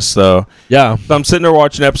hilarious though. Yeah. So I'm sitting there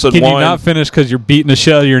watching episode Can 1. you not finish because you're beating the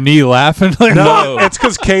shit out of your knee laughing? Like, No. It's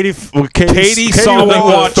because Katie saw me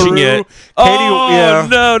watching it. Oh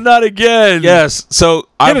no, not again! Yes. So Get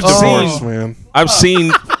a I've divorce, seen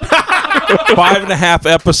man. 5.5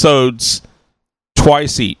 episodes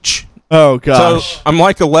twice each. Oh gosh. So I'm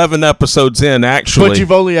like 11 episodes in actually. But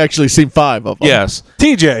you've only actually seen 5 of them. Yes.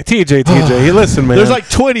 TJ. Hey, listen, man. There's like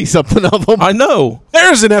 20 something of them. I know.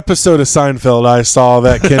 There's an episode of Seinfeld I saw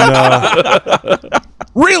that can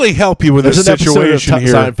really help you with There's this an episode of situation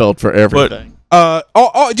here. Seinfeld for everything.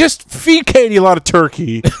 Just feed Katie a lot of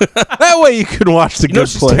turkey. That way you can watch The You know, Good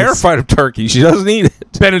she's Place. terrified of turkey. She doesn't eat it.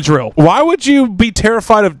 Benadryl. Why would you be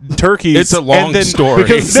terrified of turkeys? It's a long and then- story.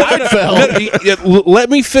 Because No, Seinfeld. let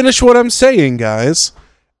me finish what I'm saying, guys,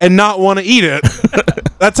 and not want to eat it.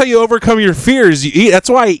 That's how you overcome your fears. You eat. That's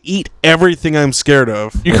why I eat everything I'm scared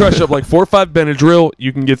of. You crush up like 4 or 5 Benadryl,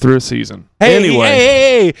 you can get through a season. Hey,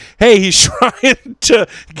 Anyway. hey, he's trying to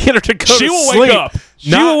get her to go She to will sleep. wake up.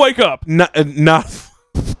 She will wake up. Not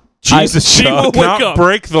Jesus, she will Chuck. wake not up.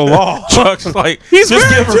 break the law. Chuck's like, He's just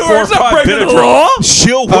married give her to her. 4 or It's not 5 breaking the Benadryl. law.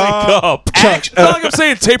 She'll wake up. It's not like I'm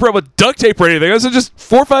saying tape her up with duct tape or anything. I said just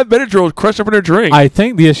 4 or 5 Benadryl crushed up in her drink. I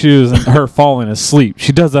think the issue isn't her falling asleep.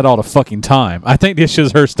 She does that all the fucking time. I think the issue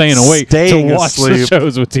is her staying awake Staying to watch the asleep.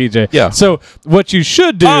 shows with TJ. Yeah. So what you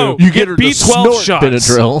should do, Oh, You get her to B12 snort shots.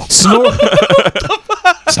 Benadryl. Snort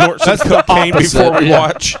some That's the cocaine opposite, before we yeah.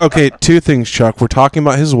 watch. Okay, 2 things, Chuck. We're talking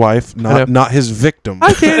about his wife, know. not his victim.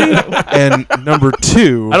 And number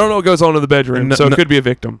 2, I don't know what goes on in the bedroom, No, so no. it could be a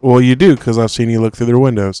victim. well, you do because I've seen you look through their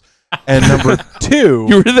windows. And number 2,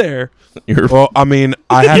 You were there. You're well, I mean,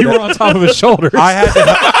 I had you were on top of his shoulders. I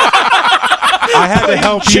had to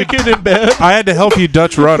help you. Chicken in bed. I had to help you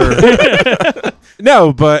Dutch rudder.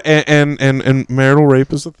 No, but and marital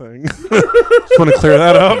rape is a thing. Just want to clear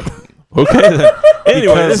that up. okay then.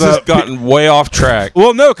 Anyway, Because, this has gotten way off track.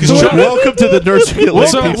 Well, no, because Welcome to the Nerds Who Get Laid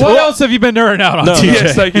so people. what else have you been nerding out on, No. TJ?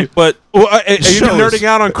 Yes, thank you. But are you shows. nerding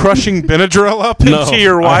out on crushing Benadryl up No, into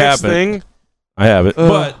your I wife's haven't. thing? I have it.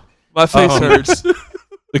 But My face hurts.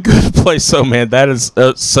 The Good Place, so man, that is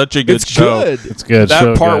such a good It's show. good. It's good. That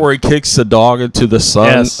so part good. where he kicks the dog into the sun.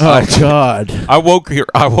 Yes. Oh God. I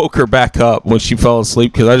woke her back up when she fell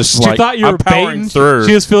asleep because I just She like thought you I'm were powering baiting. through.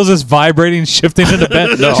 She just feels this vibrating, shifting into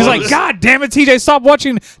bed. No, She's I like, was- "God damn it, TJ! Stop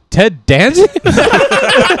watching Ted Danzig."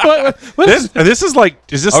 what is This is like,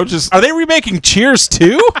 is this? I was just- are they remaking Cheers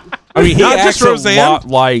too? I mean, he Not acts just Roseanne? a lot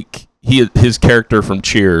like his character from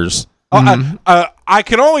Cheers. I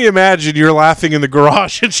can only imagine you're laughing in the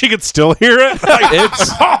garage and she could still hear it. Like,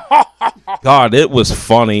 It's God, it was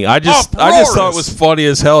funny. I just thought it Uproarious. was funny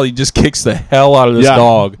as hell. He just kicks the hell out of this Yeah.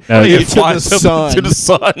 dog. Into He flies the up sun. to the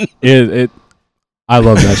sun. it? I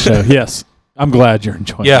love that show. Yes, I'm glad you're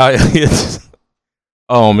enjoying. Yeah, it's,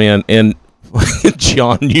 oh man, and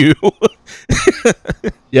John Yu,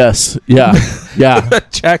 Yes. Yeah. Yeah.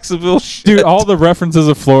 Jacksonville shit. Dude, all the references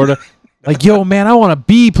of Florida. Like, yo, man, I want to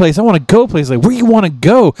be place. I want to go place. Like, where you want to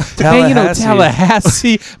go? Man, you know,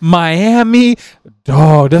 Tallahassee, Miami.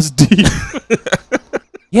 Oh, that's deep.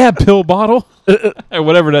 Yeah, pill bottle. Or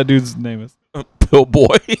whatever that dude's name is. Pill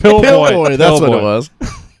boy, Pill Pillboy, that's Pill what it Boy. was.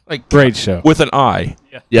 like Great show. with an eye.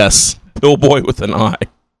 Yes. Pill boy with an eye.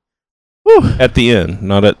 At the end,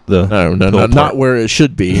 not at the No, middle not part. where it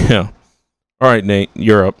should be. Yeah. All right, Nate,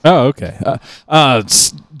 you're up. Oh, okay.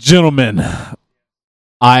 Gentlemen,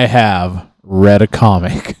 I have read a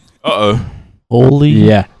comic. Uh-oh. Holy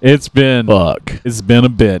Yeah, it's been fuck. a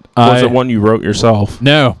bit. Was it one you wrote yourself?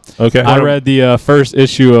 No, Okay. I read the first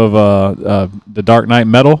issue of the Dark Knight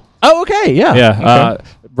Metal. Oh, okay, yeah. Yeah,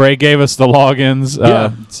 Bray gave us the logins,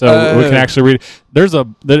 so we can actually read. There's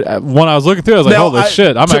when I was looking through, I was like, "Holy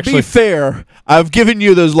shit!" To be fair, I've given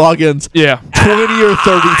you those logins Yeah. 20 or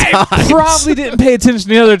 30 times. probably didn't pay attention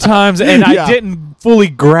the other times, and Yeah. I didn't fully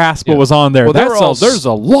grasp what was on there. Well, they were all there's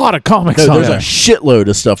a lot of comics No, on there's a there. shitload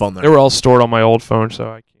of stuff on They there. were all stored on my old phone, so I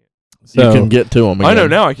can't. You So, can get to them. I know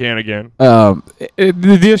now I can again.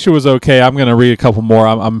 the issue was okay. I'm going to read a couple more.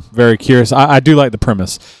 I'm very curious. I do like the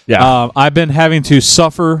premise. Yeah. I've been having to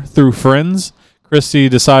suffer through Friends. Christy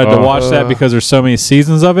decided to watch that because there's so many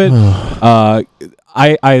seasons of it.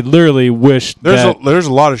 I literally wish that There's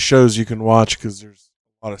a lot of shows you can watch because there's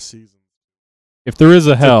a lot of seasons. if there is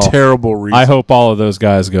a It's hell, a terrible reason. I hope all of those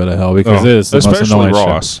guys go to hell because it is the most Especially annoying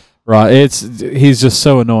Ross. show. Right? He's just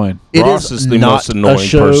so annoying. It Ross is the not most annoying a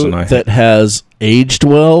show person I that has aged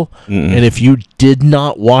well. Mm-mm. And if you did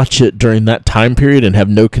not watch it during that time period and have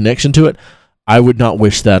no connection to it, I would not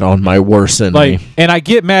wish that on my worst enemy. And I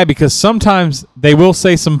get mad because sometimes they will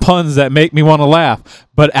say some puns that make me want to laugh,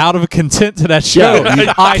 but out of content to that show, Yeah, you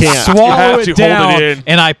I can't. You swallow have it to hold down it in.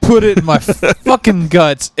 and I put it in my fucking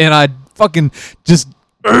guts and I fucking just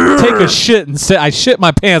take a shit and I shit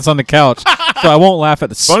my pants on the couch so I won't laugh at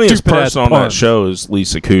the Funniest stupid-ass person on pun. that show is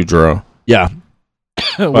Lisa Kudrow. Yeah.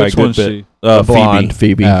 By a Which good one's bit. she? The blonde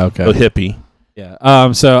Phoebe. Phoebe. Ah, okay. The hippie.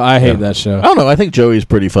 Yeah. So I hate Yeah. that show. I don't know. I think Joey's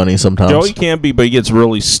pretty funny sometimes. Joey can be, but he gets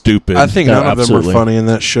really stupid. I think Yeah, none of them absolutely. are funny, and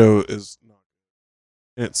that show is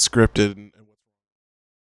it's scripted.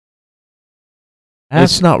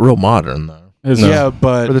 That's not real modern, though. It's- Yeah,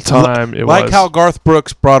 but For the time, it like was. how Garth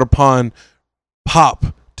Brooks brought upon pop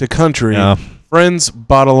to country, Yeah. Friends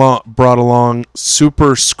brought along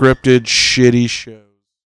super scripted, shitty shows.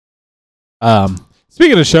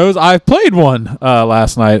 Speaking of shows, I played one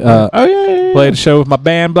last night. Played a show with my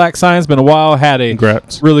band Black Science. Been a while. Had a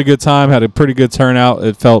Congrats. really good time. Had a pretty good turnout.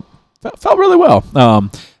 It felt really well.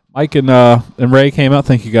 Mike and Ray came out.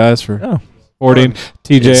 Thank you guys for supporting.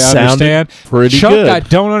 TJ, It I sounded understand. pretty Chuck, good. I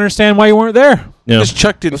don't understand why you weren't there. Yeah. Because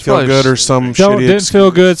Chuck didn't That's feel probably good or some Don't shitty didn't feel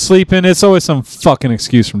excuse. good sleeping. It's always some fucking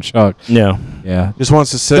excuse from Chuck. Yeah. Yeah. Just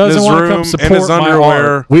wants to sit Doesn't in his wanna come room in support his my underwear.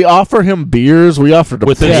 art. We offer him beers. We offer to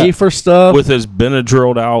With pay his- for stuff. With his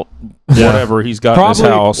Benadrylled out, whatever he's got in his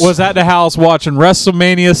Probably house. was at the house watching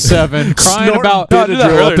WrestleMania 7, crying Snorting about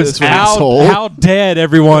Benadryl up his asshole. how dead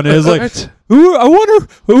everyone is. Like, I wonder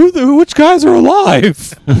which guys are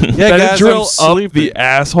alive. Yeah, guys, I'm drill up sleeping. the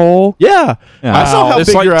asshole. Yeah. Yeah. I saw how It's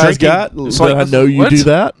big like your eyes drinking- got. it's But like- I know you what? do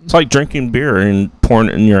that. It's like drinking beer and pouring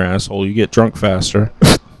it in your asshole. You get drunk faster.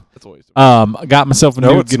 That's always Got myself a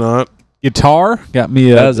No, new it's not. guitar. Got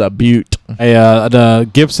me That is a beaut. the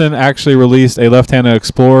Gibson actually released a left-handed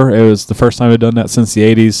Explorer. It was the first time they'd done that since the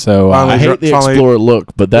 80s. So Finally. I hate the Finally- Explorer look,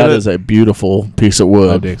 but that Did it- is a beautiful piece of I love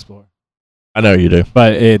wood. the Explorer, I know you do.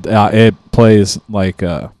 but it plays like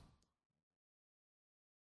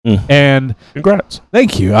and Congrats.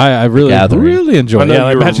 thank you. I really Gathering. really enjoy I it. know Yeah,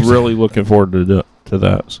 like you're Magic- really looking forward to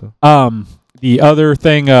that. So The other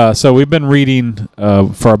thing, so we've been reading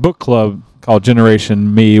for our book club called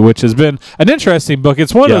Generation Me, which has been an interesting book.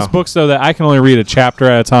 It's one of Yeah. those books though that I can only read a chapter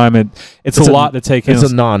at a time. It's a lot to take in. It's a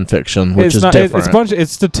nonfiction, which It's is not- different.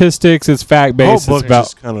 It's statistics. It's fact The whole based. It's book about.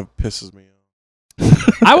 just kind of pisses me off.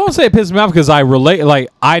 I won't say it pisses me off because I relate. Like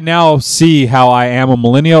I now see how I am a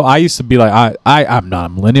millennial. I used to be like I'm not a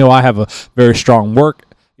millennial. I have a very strong work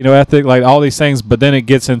ethic, like all these things. But then it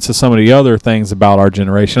gets into some of the other things about our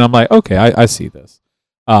generation. I'm like, okay, I see this.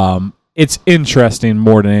 It's interesting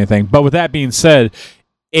more than anything. But with that being said,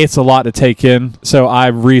 it's a lot to take in. So I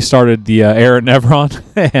restarted the Era Nevron,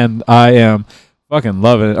 and I am fucking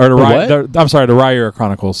loving it. Or I'm sorry, the Raya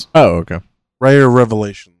Chronicles. Oh, okay. Rare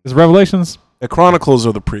Revelation. Is it Revelations? The Chronicles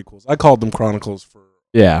are the prequels. I called them Chronicles for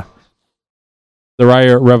Yeah. The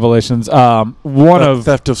Raya Revelations.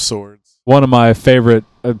 Theft of Swords. One of my favorite,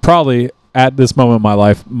 probably at this moment in my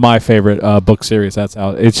life, my favorite book series that's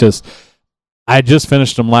out. It's just, I just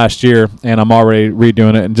finished them last year, and I'm already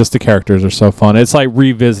redoing it, and just the characters are so fun. It's like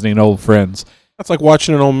revisiting old friends. That's like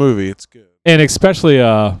watching an old movie. It's good. And especially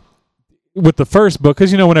with the first book,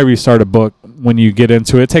 because whenever you start a book, when you get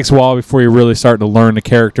into it. It takes a while before you really start to learn the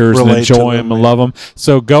characters and Relate to enjoy them, them and yeah. love them.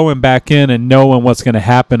 So going back in and knowing what's going to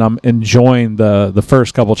happen, I'm enjoying the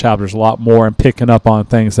first couple chapters a lot more and picking up on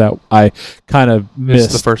things that I kind of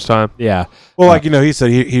Missed missed. the first time. Yeah. Well, like he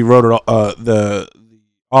said, he wrote it. The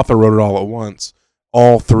author wrote it all at once,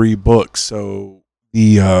 all 3 books. So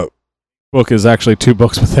the Book is actually 2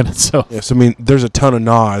 books within itself. yes, I mean, there's a ton of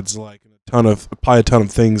nods, like probably a ton of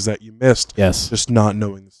things that you missed, Yes. just not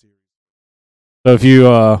knowing the series. So if you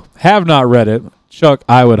have not read it, Chuck,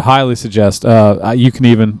 I would highly suggest you can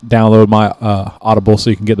even download my Audible so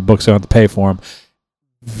you can get the books. So you don't have to pay for them.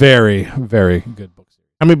 Very, very good books.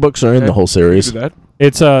 How many books are in the whole series? Do that.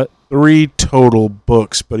 It's 3 total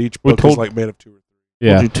books, but each book is told- like made of 2 or 3.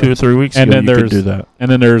 yeah, Told you 2 or 3 weeks And ago then you could there's- do that. and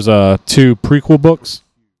then there's 2 prequel books,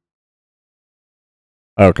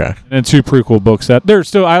 Okay. and then 2 prequel books that they're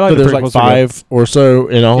still. I like So the there's prequels. like they're good. 5 or so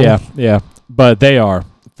in all? Yeah, but they are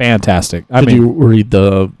fantastic. I Did mean, you read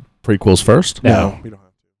the prequels first? No. We don't have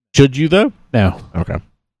to. Should you, though? no. Okay.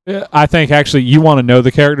 I think actually you want to know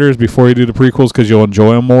the characters before you do the prequels because you'll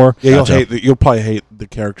enjoy them more. Yeah, Gotcha. you'll probably hate the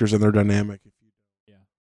characters and their dynamic.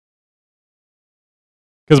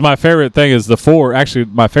 Because my favorite thing is the Ford. Actually,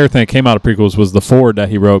 my favorite thing that came out of prequels was the Ford that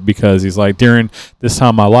he wrote because he's like, during this time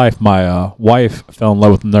of my life, my wife fell in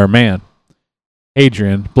love with another man,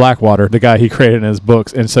 Adrian Blackwater, the guy he created in his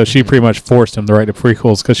books. And so she pretty much forced him to write the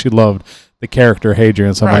prequels because she loved the character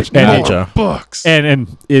Hadrian so much. And Gotcha. Books. and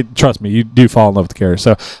it, trust me, you do fall in love with the character.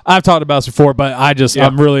 So I've talked about this before, but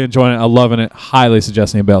I'm really enjoying it. I'm loving it. Highly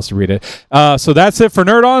suggest anybody else to read it. So that's it for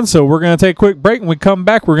Nerd On. So we're going to take a quick break. When we come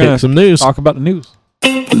back, we're going Pick to some news. talk about the news.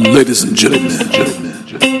 Ladies and gentlemen,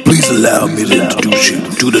 please allow me to introduce you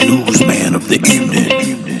to the newsman of the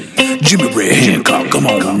evening, Jimmy Ray Hancock. Come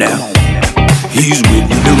on now. He's with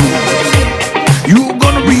the news. You're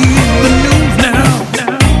gonna read the news now.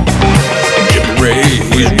 Jimmy Ray is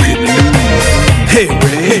reading the news. Hey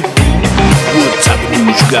Ray, what type of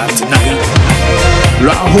news you got tonight? Well,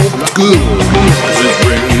 I hope it's good. This is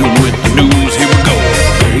Ray with the news. Here we go.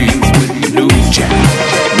 Ray's with the news chat.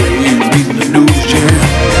 Ray's reading the news chat.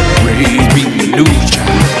 Ray's reading the news chat.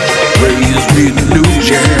 Ray's reading the news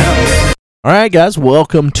chat. All right, guys.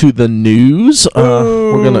 Welcome to the news.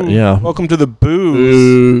 We're going to, Welcome to the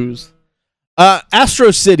booze.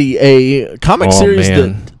 Astro City, a comic series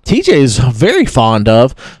man. that TJ is very fond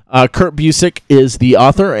of. Kurt Busiek is the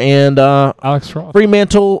author, and Alex Ross.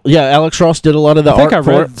 Fremantle. Yeah, Alex Ross did a lot of the I think art I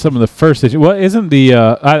for read it. some of the first issue. Well, isn't the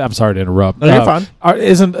I'm sorry to interrupt. No, you're fine.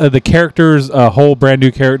 Isn't the characters a whole brand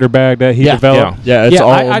new character bag that he Yeah. developed? Yeah, it's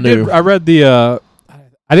all I new. I read the.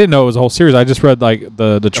 I didn't know it was a whole series. I just read like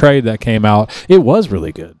the trade that came out. It was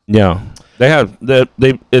really good. Yeah, they have that.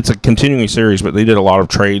 It's a continuing series, but they did a lot of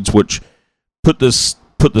trades, which put the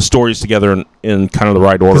stories together in kind of the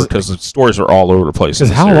right order because the stories are all over the place. in Because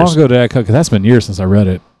the how long series. ago did that come? Because that's been years since I read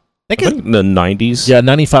it. I I think think in the 90s. yeah,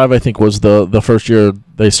 95, I think, was the first year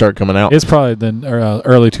they start coming out. It's probably the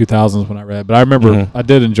early 2000s when I read it. But I remember Mhm. I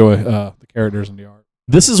did enjoy the characters and the art.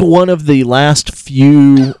 This is one of the last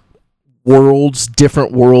few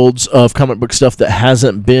different worlds of comic book stuff that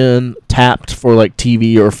hasn't been tapped for like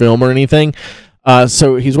TV or film or anything.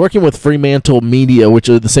 So he's working with Fremantle Media, which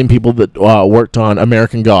are the same people that worked on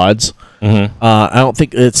American Gods. Mm-hmm. I don't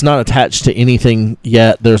think it's not attached to anything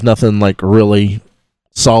yet. There's nothing like really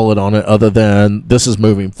solid on it other than this is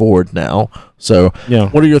moving forward now. So Yeah,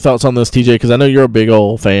 what are your thoughts on this, TJ? Because I know you're a big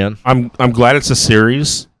old fan. I'm glad it's a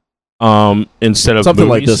series instead of Something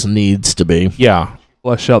like movies. this needs to be. Yeah,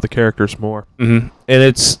 Flesh out the characters more. mm-hmm. And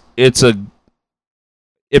it's a.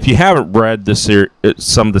 If you haven't read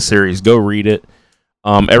some of the series, go read it.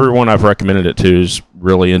 Everyone I've recommended it to has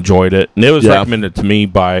really enjoyed it, and it was Yeah. recommended to me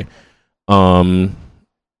by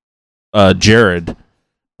Jared.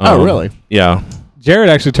 Oh, really? Yeah, Jared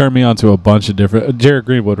actually turned me on to a bunch of different. Jared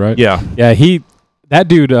Greenwood, right? yeah. Yeah, that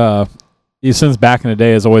dude, he since back in the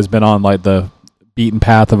day has always been on like the beaten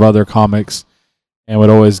path of other comics and would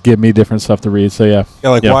always give me different stuff to read. So yeah. Yeah,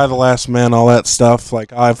 like Yeah. Why the Last Man, all that stuff.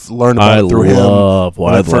 Like I've learned about I it through him love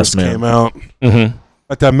when Why it the first Last Man. came out. Mm-hmm.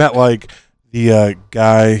 Like I met like the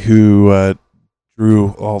guy who drew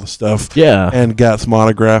all the stuff Yeah, and got some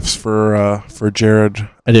autographs for Jared.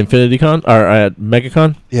 at InfinityCon or at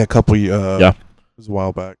MegaCon. Yeah, a couple. Yeah. It was a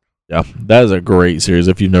while back. Yeah, that is a great series.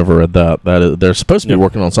 If you've never read that, they're supposed to be Yep.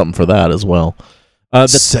 working on something for that as well. The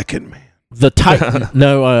Second Man. Titan,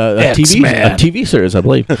 no, a X-Men. TV series, I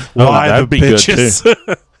believe. Why that'd the be good,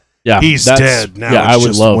 bitches? Yeah, He's that's- dead now. Yeah, It's I would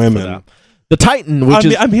just love women. for that. The Titan, which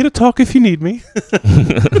is I'm here to talk if you need me.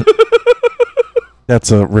 That's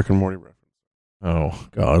a Rick and Morty reference. Oh,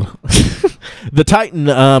 God. The Titan,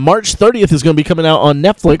 March 30th is going to be coming out on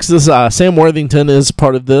Netflix. This Sam Worthington is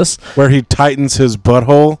part of this. Where he tightens his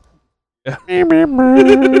butthole.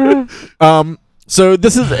 So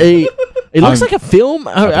this is it looks like a film,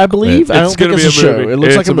 I believe. I don't think it's a show. movie. It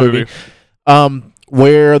looks It's like a a movie. movie.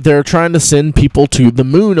 Where they're trying to send people to the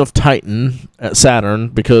moon of Titan at Saturn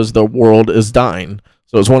because the world is dying.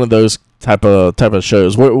 So it's one of those type of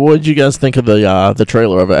shows. What did you guys think of the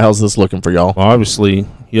trailer of it? How's this looking for y'all? Well, obviously,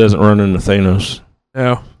 he doesn't run into Thanos.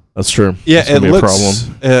 No. That's true. Yeah, That's gonna it be a looks.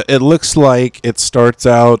 It looks like it starts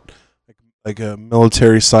out like a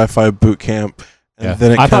military sci-fi boot camp, and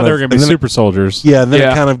then it I thought kind they of- were going to be and then it- super soldiers. Yeah, and then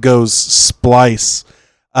Yeah. it kind of goes splice.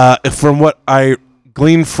 From what I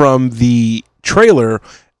gleaned from the trailer,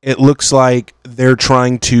 it looks like they're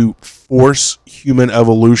trying to force human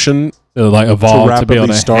evolution. To like evolve to be able rapidly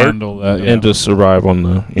to start. handle that. And to survive on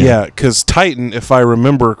the... Yeah, because Titan, if I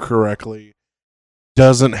remember correctly,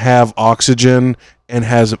 doesn't have oxygen and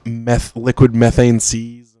has liquid methane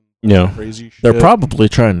seas. And Yeah. crazy shit. They're probably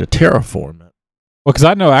trying to terraform it. Well, because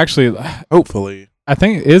I know actually, Hopefully. I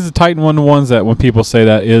think is the Titan one of the ones that when people say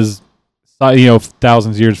that is,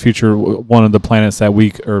 thousands of years future, one of the planets that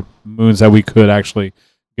we or moons that we could actually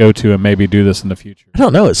go to and maybe do this in the future. I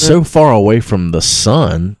don't know. It's so far away from the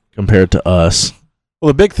sun compared to us. Well,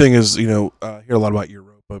 the big thing is, I hear a lot about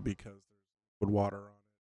Europa because there's water on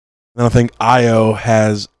it. And I think Io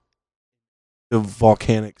has the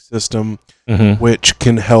volcanic system, Mm-hmm. which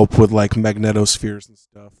can help with like magnetospheres and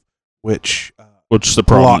stuff, which Which is the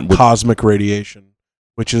block problem. With, cosmic radiation,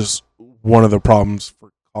 which is one of the problems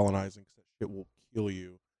for colonizing. It will kill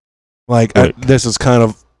you. Like, Right. this is kind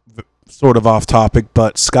of sort of off topic,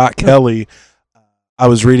 but Scott Kelly, I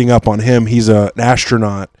was reading up on him. He's an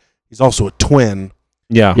astronaut. He's also a twin.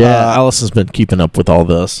 yeah. Yeah, Alice has been keeping up with all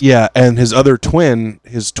this. Yeah, and his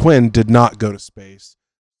twin did not go to space.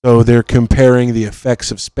 So they're comparing the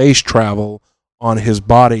effects of space travel on his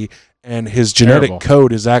body, and his genetic Terrible.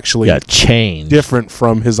 code is actually Got changed. different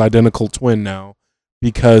from his identical twin now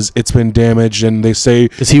because it's been damaged, and they say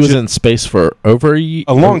Because he was in space for over a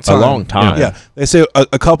long time. A long time. Yeah, they say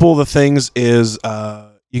a couple of the things is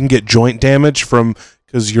you can get joint damage from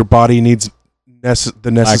because your body needs the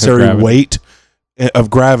necessary gravity. weight of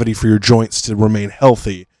gravity for your joints to remain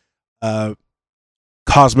healthy.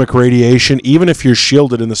 Cosmic radiation, even if you're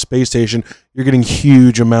shielded in the space station, you're getting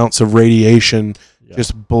huge amounts of radiation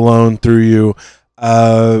just blown through you.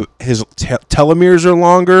 His telomeres are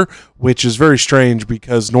longer, which is very strange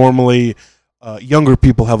because normally younger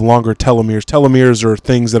people have longer telomeres. Telomeres are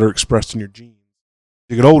things that are expressed in your genes.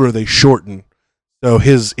 As you get older, they shorten. So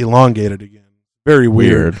his elongated again. Very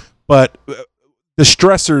weird. But the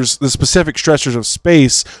specific stressors of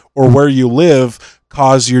space or where you live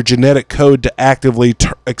cause your genetic code to actively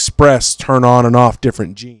turn on and off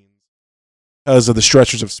different genes. Because of the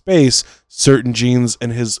stressors of space, certain genes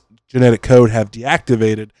in his genetic code have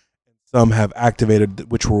deactivated, some have activated,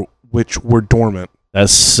 which were dormant.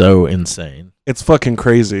 That's so insane. It's fucking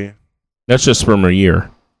crazy. That's just from a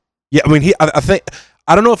year. Yeah, I mean,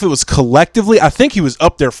 I don't know if it was collectively. I think he was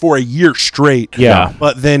up there for a year straight. Yeah.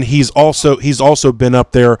 But then he's also been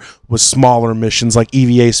up there with smaller missions like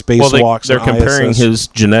EVA spacewalks. They're and comparing ISS. his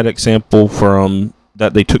genetic sample from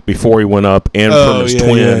that they took before he went up and from his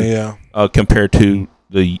twin compared to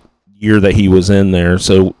the year that he was in there.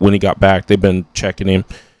 So when he got back, they've been checking him.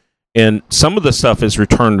 And some of the stuff has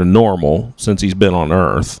returned to normal since he's been on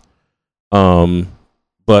Earth.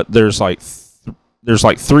 But there's like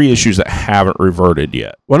 3 issues that haven't reverted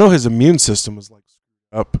yet. Well, I know his immune system was like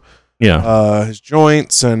screwed up. Yeah. His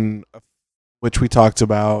joints and which we talked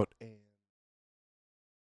about, and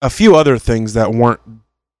a few other things that weren't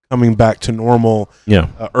coming back to normal. Yeah.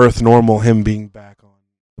 Earth normal. Him being back on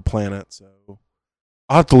the planet. So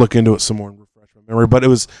I'll have to look into it some more and refresh my memory. But it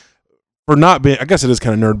was for not being. I guess it is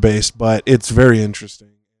kind of nerd based, but it's very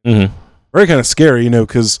interesting. Mm-hmm. Very kind of scary,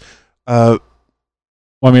 because.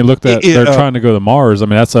 Well, I mean, look, they're It- trying to go to Mars. I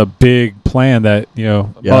mean, that's a big plan that Yeah.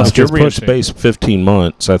 Musk is You're in pushing. space 15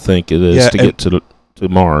 months, I think it is, to get to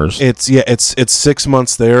Mars. It's 6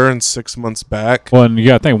 months there and 6 months back. Well, and you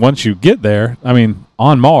got to think once you get there, I mean,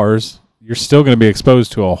 on Mars, you're still going to be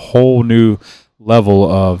exposed to a whole new level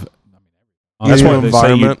of. That's why new they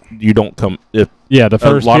say environment. you don't come. If Yeah, the a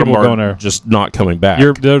first lot of people them going are there. just not coming back.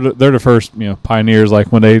 They're the first pioneers.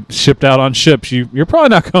 Like when they shipped out on ships, you're probably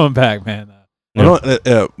not coming back, man. You know,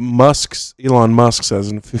 Elon Musk says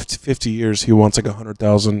in 50 years he wants like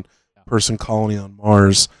 100,000 person colony on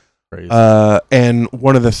Mars. Crazy. And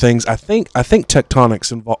one of the things I think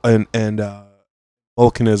tectonics and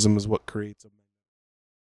volcanism is what creates them.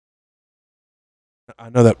 I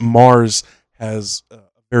know that Mars has a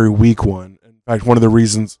very weak one. In fact, one of the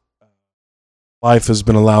reasons life has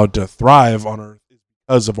been allowed to thrive on Earth is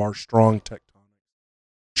because of our strong tectonic,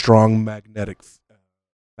 strong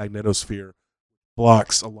magnetosphere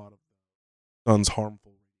blocks a lot of the sun's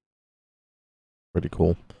harmful. Pretty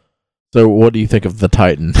cool. So, what do you think of the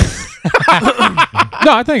Titan?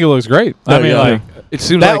 No, I think it looks great. Oh, I mean, yeah. like It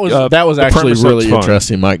seems that was the actually premise really looks fun.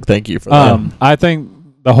 interesting, Mike. Thank you for that. I think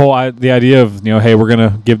the whole the idea of hey, we're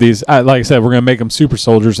gonna give these like I said, we're gonna make them super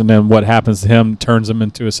soldiers, and then what happens to him turns them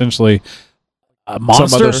into essentially a monster.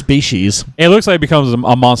 Some other species. It looks like it becomes a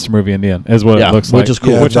monster movie in the end, is what Yeah, it looks which like. is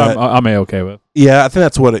cool. Yeah, Which that- I'm okay with. Yeah, I think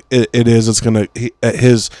that's what it is. It's gonna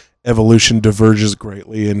his evolution diverges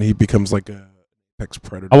greatly, and he becomes like a apex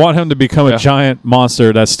predator. I want him to become a giant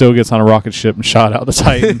monster that still gets on a rocket ship and shot out the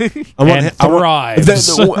Titan and thrives.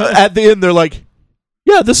 At the end, they're like,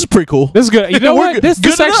 "Yeah, this is pretty cool." This is good. You know We're what? good. This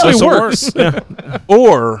Good actually enough. works.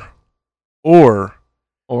 or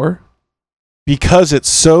because it's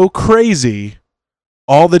so crazy,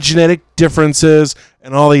 all the genetic differences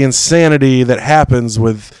and all the insanity that happens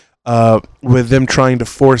with them trying to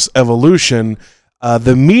force evolution,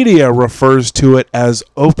 the media refers to it as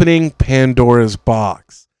opening Pandora's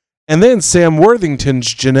box. And then Sam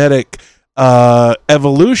Worthington's genetic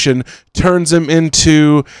evolution turns him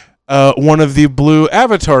into one of the blue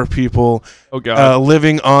avatar people Oh god.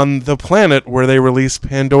 living on the planet where they release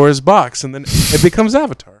Pandora's box, and then it becomes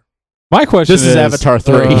Avatar. My question This is Avatar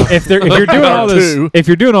 3. If you're doing all this, 2. if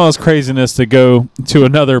you're doing all this craziness to go to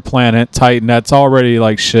another planet, Titan, that's already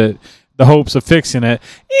like shit. The hopes of fixing it.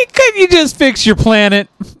 Couldn't you just fix your planet?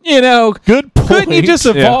 Good point. Couldn't you just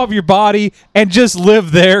evolve your body and just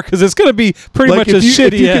live there? Because it's going to be pretty much as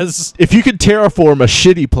shitty as. If you could terraform a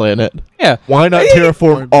shitty planet, Yeah. why not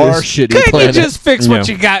terraform our shitty Couldn't planet? you just fix what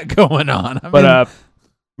you got going on? I mean, But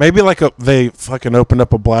Maybe like they fucking opened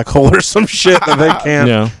up a black hole or some shit that they can't.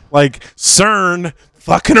 Yeah. Like CERN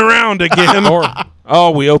fucking around again.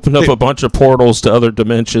 We opened up a bunch of portals to other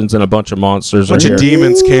dimensions, and a bunch of monsters a bunch are of here.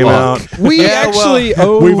 demons came out. we actually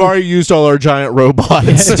owe. We've already used all our giant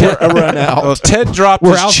robots to run out. Well, Ted dropped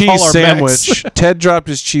We're his out cheese all our sandwich. Ted dropped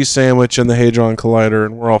his cheese sandwich in the Hadron Collider,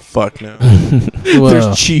 and we're all fucked now.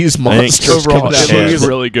 There's cheese Thanks. monsters Overall, coming it out. looks it's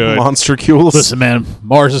really good. Monstercules. Listen, man,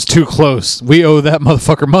 Mars is too close. We owe that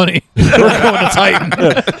motherfucker money. We're going to Titan.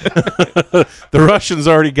 The Russians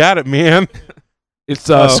already got it, man. It's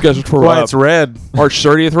scheduled for Why it's red. March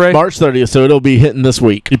 30th, right? March 30th, so it'll be hitting this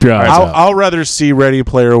week. Keep your eyes out. I'll rather see Ready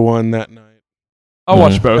Player One that night I'll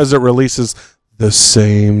watch both. because it releases the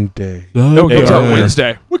same day. No, it comes out Yeah.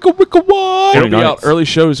 Wednesday. Wicka wicka what? It'll be 29th. out early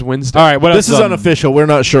shows Wednesday. All right, what This else is unofficial. We're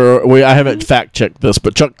not sure. I haven't fact checked this,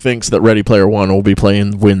 but Chuck thinks that Ready Player One will be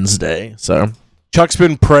playing Wednesday. So Chuck's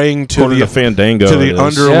been praying to According the to Fandango, to the it is.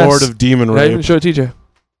 Underlord Yes. of Demon Did I even Rape. show it TJ?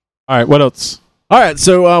 All right, what else? all right,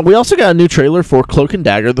 so we also got a new trailer for Cloak and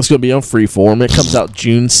Dagger that's going to be on Freeform. It comes out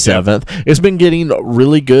June 7th. It's been getting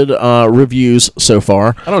really good reviews so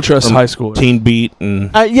far. I don't trust high school. Teen Beat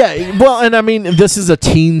and Yeah, well, and I mean, this is a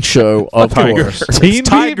teen show, of Tiger. course. Teen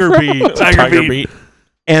Tiger Beat. Tiger Beat.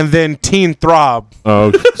 And then Teen Throb.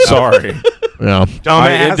 Oh, sorry. Yeah,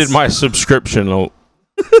 I ended my subscription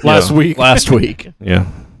Last week. last week. Yeah.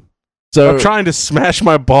 So I'm trying to smash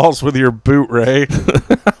my balls with your boot, Ray.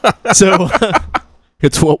 so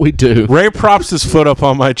it's what we do Ray props his foot up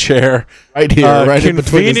on my chair, right here, right in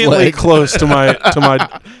between his conveniently legs. close to my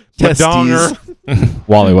Testes. donger.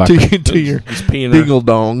 Wally Wacker. to your He's peeing dingle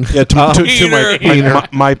dong. Yeah, to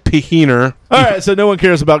my peener. All right, so no one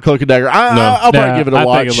cares about Cloak and Dagger. I'll probably give it a I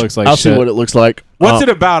watch. think it looks like I'll see shit. what it looks like. What's it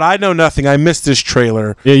about? I know nothing. I missed this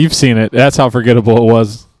trailer. Yeah, you've seen it. That's how forgettable it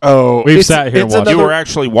was. Oh, We've sat here and it's watched You it. were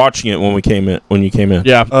actually watching it when we came in. When you came in.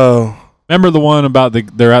 Yeah. oh. Remember the one about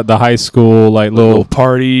they're at the high school, like little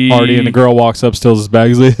party. and the girl walks up, steals his bag.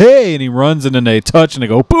 He's like, hey, and he runs, and then they touch, and they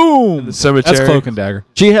go, boom. the cemetery. That's Cloak and Dagger.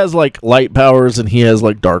 She has like light powers and he has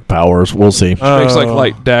like dark powers. We'll see. Makes like Oh.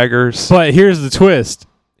 light daggers. But here's the twist.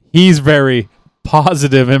 He's very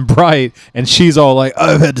positive and bright, and she's all like,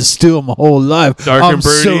 I've had to steal my whole life. Dark I'm and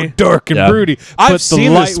broody." so dark and Yeah. broody. I've But the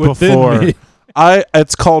seen light this within before. me-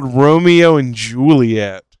 It's called Romeo and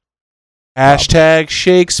Juliet. Hashtag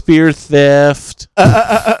Shakespeare theft.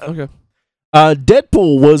 Okay.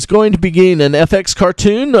 Deadpool was going to be getting an FX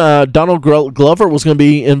cartoon. Donald Glover was going to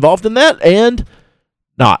be involved in that, and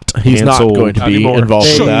not. He's Canceled. not going to Not be anymore. involved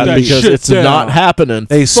in Shut that that because shit it's down. not happening.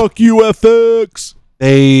 They Fuck you, FX.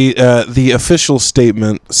 the official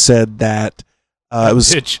statement said that it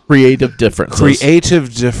was Creative differences.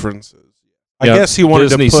 creative differences. I Yeah, guess he wanted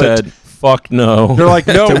Disney to put. said, "Fuck no." They're like,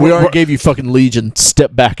 no, So we already gave you fucking Legion.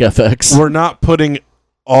 Step back, FX. we're not putting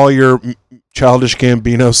all your Childish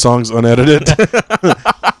Gambino songs unedited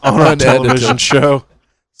on our television show.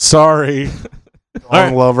 Sorry,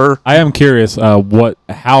 Long Lover. I am curious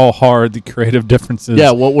how hard the creative differences.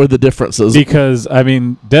 Yeah, what were the differences? Because I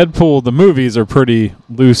mean, Deadpool the movies are pretty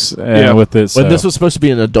loose with this. When this was supposed to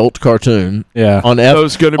be an adult cartoon, on So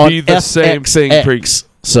it's going to be the same thing.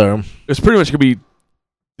 So It's pretty much going to be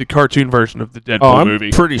the cartoon version of the Deadpool movie.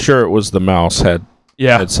 I'm pretty sure it was the mouse had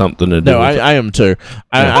something to do no, with it. I am too.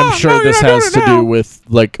 I'm sure this has to do with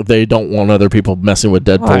like they don't want other people messing with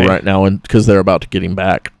Deadpool right now, and because they're about to get him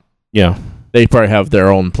back. Yeah. They probably have their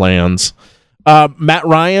own plans. Matt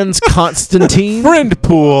Ryan's Constantine. Friend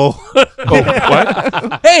pool.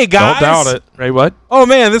 What? Hey guys. Don't doubt it. Right, what? Oh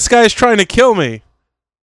man, this guy's trying to kill me.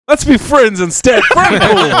 Let's be friends instead. Friend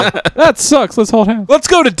pool. that sucks. Let's hold hands. Let's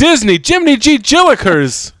go to Disney. Jiminy G.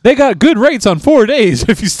 Jillikers. They got good rates on 4 days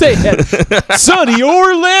if you stay at sunny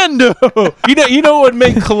Orlando. You know what would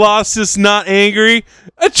make Colossus not angry?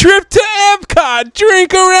 A trip to Epcot.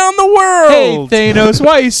 Drink around the world. Hey Thanos,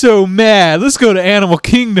 why are you so mad? Let's go to Animal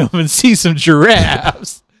Kingdom and see some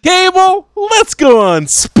giraffes. Cable, let's go on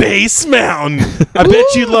Space Mountain. I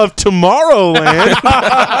bet you love Tomorrowland.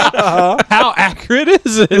 How accurate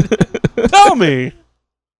is it? Tell me.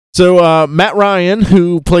 So Matt Ryan,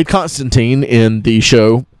 who played Constantine in the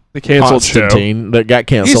show The canceled show. Constantine that got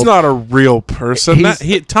canceled. He's not a real person.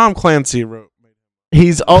 Tom Clancy wrote.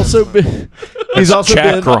 He's also been. He's also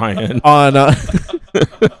Jack been Ryan. on.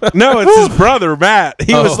 No, it's his brother Matt.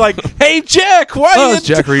 He was like, "Hey Jack, why you it's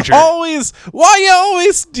Jack Reacher. always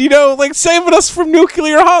like saving us from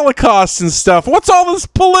nuclear holocaust and stuff? What's all this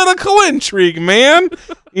political intrigue, man?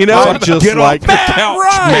 You know, I just Get like off Matt the couch,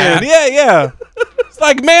 Ryan. Matt. Yeah. It's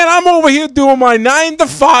like, man, I'm over here doing my 9 to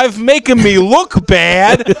 5, making me look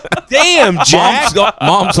bad. Damn, Jack.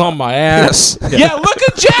 Mom's on my ass. Yeah, look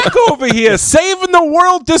at Jack over here, saving the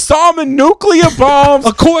world, disarming nuclear bombs.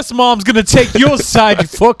 Of course, Mom's gonna take your side, you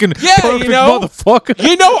fucking perfect motherfucker.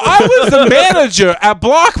 You know, I was the manager at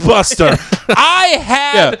Blockbuster.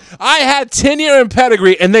 I had tenure and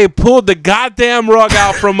pedigree, and they pulled the goddamn rug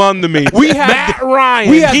out from under me. We had Matt Ryan.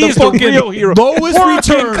 we had He's the fucking real hero. lowest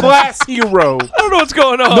Working returns. class hero. I don't know what's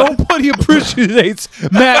going on. Nobody appreciates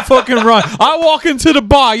Matt fucking Ryan. I walk into the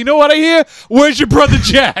bar. You know what I hear? Where's your brother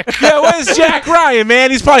Jack? Yeah, where's Jack Ryan,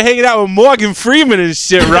 man? He's probably hanging out with Morgan Freeman and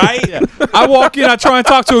shit, right? I walk in. I try and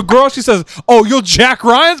talk to a girl. She says, "Oh, you're Jack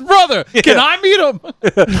Ryan's brother. Can I meet him?"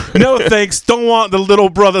 No thanks. Don't want the little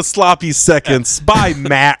brother sloppy seconds. Bye,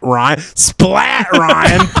 Matt Ryan. Splat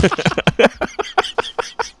Ryan.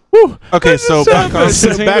 Okay, so back on.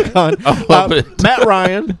 So back on. love it. Matt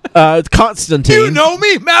Ryan, Constantine. You know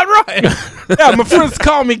me, Matt Ryan. Yeah, my friends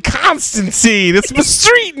call me Constantine. It's my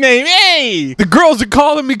street name. Hey. The girls are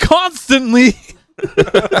calling me constantly.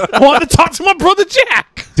 I want to talk to my brother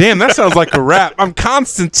Jack. Damn, that sounds like a rap. I'm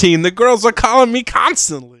Constantine. The girls are calling me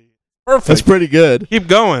constantly. Perfect. That's pretty good. Keep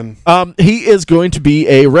going. He is going to be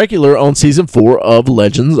a regular on season 4 of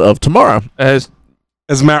Legends of Tomorrow As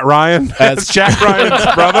Matt Ryan? As Jack Ryan's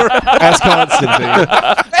brother? as Constantine.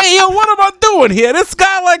 Hey, yo, what am I doing here? This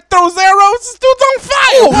guy, like, throws arrows. This dude's on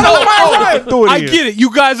fire. What am I Ryan doing I here? get it.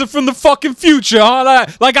 You guys are from the fucking future, huh?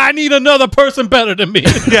 Like I need another person better than me.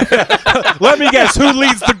 Let me guess. Who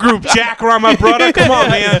leads the group? Jack Ryan, my brother? Come on,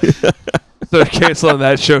 man. So they're canceling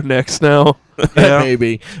that show next now. Yeah.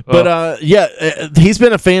 Maybe, but he's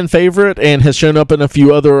been a fan favorite and has shown up in a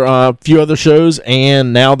few other shows,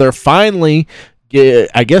 and now they're finally,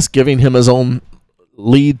 I guess, giving him his own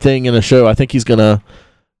lead thing in a show. I think he's gonna,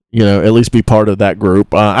 at least be part of that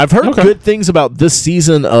group. I've heard good things about this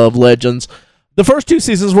season of Legends. The first 2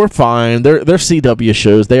 seasons were fine. They're CW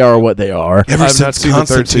shows. They are what they are. Ever I've since not seen the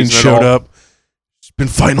third Constantine season at showed all. up, he's been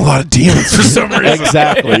fighting a lot of demons for some reason.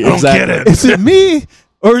 Exactly. I don't get it. Is it me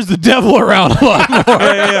or is the devil around a lot more?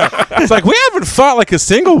 Yeah. It's like we haven't fought like a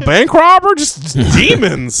single bank robber, just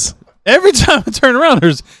demons. Every time I turn around,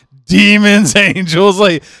 there's demons, angels.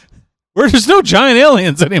 Like, there's no giant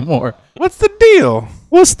aliens anymore. What's the deal?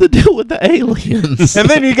 What's the deal with the aliens? And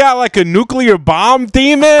then you got like a nuclear bomb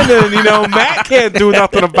demon, and Matt can't do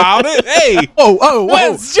nothing about it. Hey,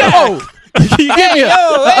 where's Jack? You give me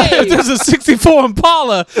if there's a 64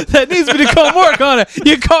 Impala that needs me to come work on it,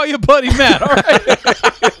 you call your buddy Matt, all right?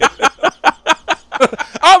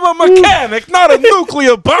 I'm a mechanic, not a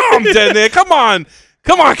nuclear bomb detonator. Come on,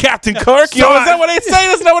 Captain Kirk. Is that what they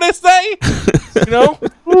say? Isn't that what they say?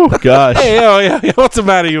 Oh gosh. Hey, yeah. What's the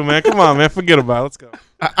matter, you man? Come on, man. Forget about it. Let's go.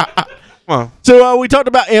 Come on. So we talked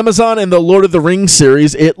about Amazon and the Lord of the Rings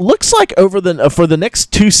series. It looks like for the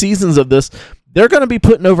next 2 seasons of this, they're going to be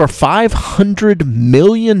putting over $500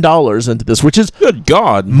 million into this, which is Good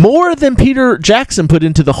God. more than Peter Jackson put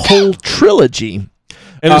into the whole trilogy.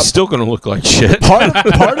 And it's still going to look like shit.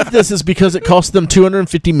 Part of this is because it cost them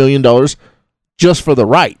 $250 million just for the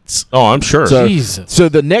rights. Oh, I'm sure. So, Jesus. so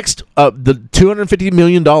the next, the $250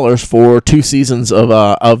 million for 2 seasons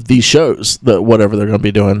of these shows, whatever they're going to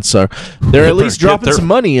be doing. So they're at least dropping some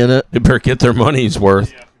money in it. They better get their money's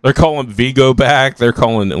worth. They're calling Vigo back. They're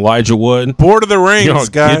calling Elijah Wood. Board of the Rings,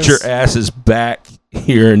 guys. Get your asses back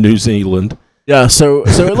here in New Zealand. Yeah, so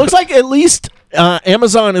it looks like at least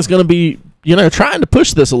Amazon is going to be, trying to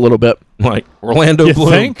push this a little bit. Like, Orlando You Bloom,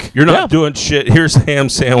 think? you're not Yeah. doing shit. Here's a ham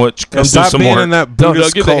sandwich. Come do Stop some being more. in that Don't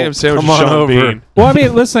Buddhist get the cult. ham sandwich Come on Sean over. Bean. Well, I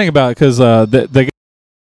mean, let's think about it, because the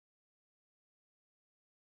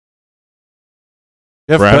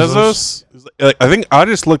Jeff Bezos? Bezos? I think I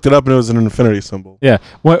just looked it up and it was an infinity symbol. yeah,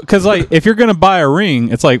 because like if you're gonna buy a ring,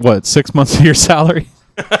 it's like what, 6 months of your salary?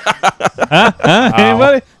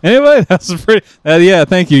 Anybody? That's a pretty. Yeah,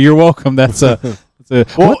 thank you. You're welcome. That's a.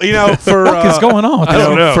 Well, for What is going on with I that?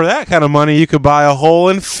 don't know. For that kind of money, you could buy a whole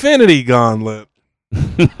infinity gauntlet.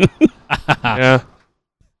 Yeah.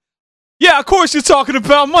 Yeah, of course you're talking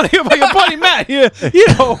about money. Like your buddy Matt here.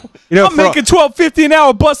 I'm for- making $12.50 an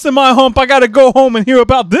hour, busting my hump. I got to go home and hear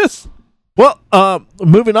about this. Well,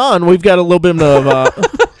 moving on, we've got a little bit of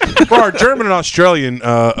For our German and Australian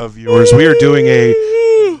viewers, we are doing a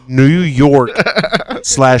New York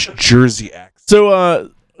 / Jersey accent.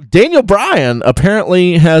 so Daniel Bryan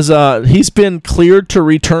apparently has he's been cleared to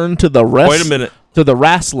return to the Wait a minute. to the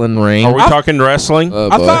wrestling ring. Are we talking wrestling?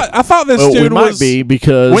 I thought this Well, we dude might was. be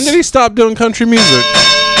because When did he stop doing country music?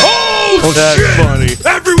 Oh, That's shit! funny.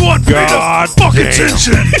 Everyone pay the fuck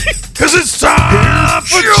attention! Cause it's time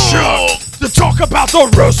for Chuck to talk about the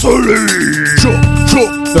wrestling! Do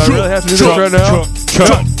I really have to do this right now?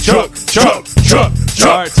 Chuck.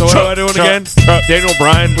 All right, so what am I doing again? Daniel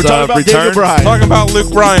Bryan we're talking about return. Daniel Bryan. Talking about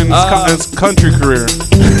Luke Bryan's country career.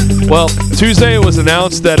 Well, Tuesday it was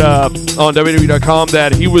announced that on WWE.com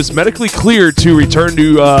that he was medically cleared to return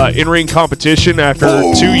to in-ring competition after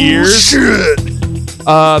 2 years. Shit!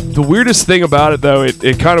 The weirdest thing about it, though,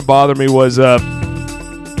 it kind of bothered me, was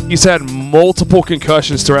he's had multiple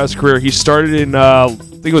concussions throughout his career. He started in, I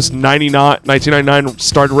think it was 1999,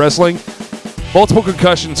 started wrestling. Multiple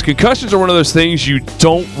concussions. Concussions are one of those things you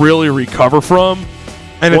don't really recover from.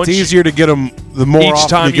 And Once it's easier to get them the more Each often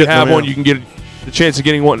time you get have them one, in. you can get the chance of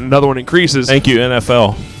getting another one increases. Thank you,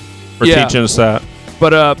 NFL, for Yeah. teaching us that.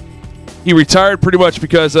 But he retired pretty much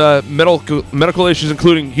because medical issues,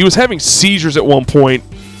 including he was having seizures at one point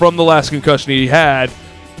from the last concussion he had,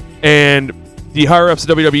 and the higher ups at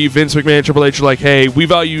WWE, Vince McMahon, Triple H, are like, "Hey, we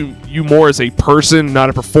value you more as a person, not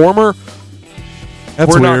a performer. That's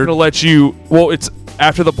We're not weird. going to let you." Well, it's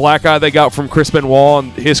after the black eye they got from Chris Benoit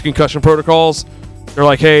and his concussion protocols. They're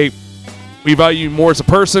like, "Hey, we value you more as a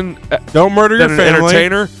person Don't murder your than an family.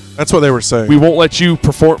 entertainer. That's what they were saying. We won't let you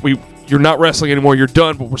perform. You're not wrestling anymore. You're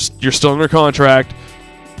done, but you're still under contract."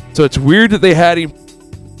 So it's weird that they had him,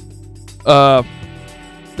 that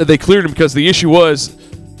they cleared him, because the issue was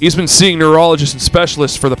he's been seeing neurologists and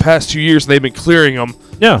specialists for the past 2 years, and they've been clearing him.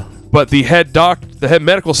 Yeah. But the head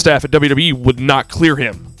medical staff at WWE would not clear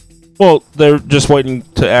him. Well, they're just waiting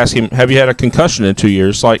to ask him, have you had a concussion in 2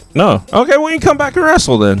 years? Like, no. Okay, well, you come back and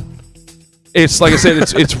wrestle then. It's like I said,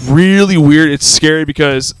 it's really weird. It's scary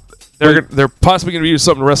because they're possibly going to do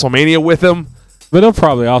something to WrestleMania with him. But they'll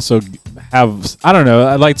probably also have, I don't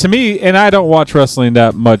know, like to me, and I don't watch wrestling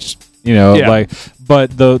that much, Yeah.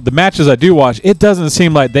 but the matches I do watch, it doesn't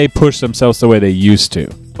seem like they push themselves the way they used to.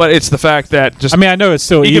 But it's the fact that just I mean, I know it's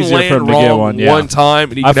still he can easier for land him to get wrong one. Yeah. one time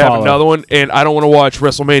and he I can have follow. another one, and I don't want to watch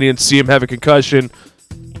WrestleMania and see him have a concussion.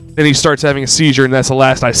 Then he starts having a seizure, and that's the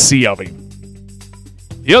last I see of him.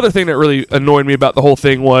 The other thing that really annoyed me about the whole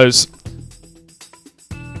thing was,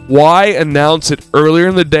 why announce it earlier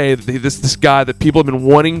in the day that this guy that people have been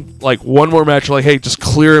wanting, like, one more match, like, hey, just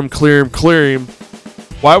clear him.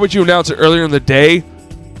 Why would you announce it earlier in the day?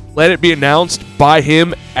 Let it be announced by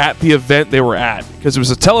him at the event they were at, because it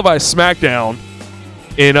was a televised SmackDown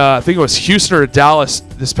in I think it was Houston or Dallas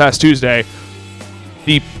this past Tuesday.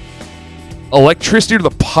 The electricity or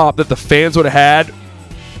the pop that the fans would have had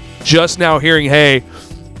just now hearing, hey,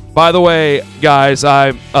 by the way, guys,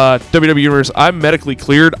 I'm WWE Universe, I'm medically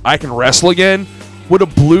cleared, I can wrestle again, would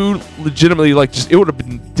have blew legitimately, like, just, it would have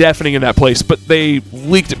been deafening in that place. But they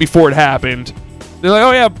leaked it before it happened. They're like,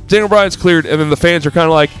 oh yeah, Daniel Bryan's cleared, and then the fans are kind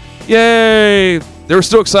of like, yay. They were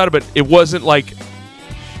still excited, but it wasn't like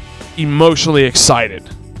emotionally excited.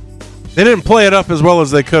 They didn't play it up as well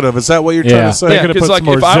as they could have. Is that what you're trying to say? They could have 'cause, put some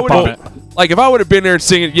more if I zip on it. Like if I would have been there and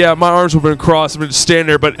singing, yeah, my arms would have been crossed. I'm just standing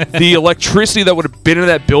there, but the electricity that would have been in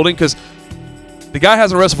that building, because the guy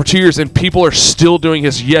hasn't wrestled for 2 years and people are still doing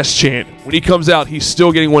his yes chant. When he comes out, he's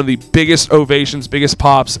still getting one of the biggest ovations, biggest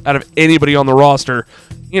pops out of anybody on the roster.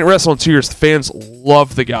 He ain't wrestled in 2 years. The fans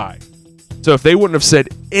love the guy. So if they wouldn't have said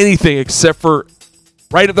anything except for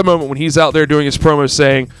right at the moment when he's out there doing his promo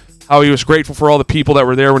saying how he was grateful for all the people that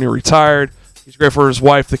were there when he retired, he's grateful for his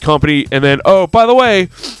wife, the company, and then, oh, by the way,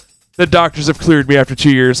 the doctors have cleared me after 2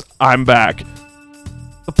 years. I'm back.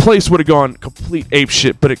 The place would have gone complete ape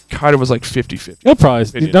shit, but it kind of was like 50-50. He'll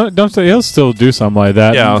probably don't say he'll still do something like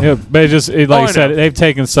that. Yeah. But like I you said, know. they've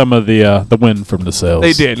taken some of the wind from the sails.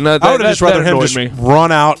 They did. And that, I would have just rather him annoyed just me.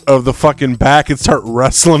 run out of the fucking back and start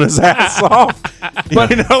wrestling his ass off.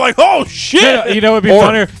 But like, oh shit! You know what'd be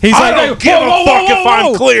funnier? He's I like, don't give a fuck if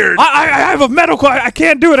I'm cleared. I have a medical. I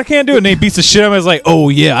can't do it. I can't do it. And he beats the shit out of him. He's like, oh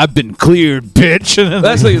yeah, I've been cleared, bitch. And then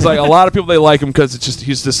That's the thing. Is like a lot of people, they like him because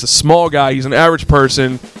he's just a small guy. He's an average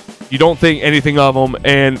person. You don't think anything of him,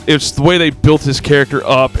 and it's the way they built his character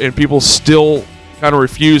up, and people still kind of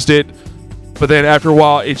refused it. But then after a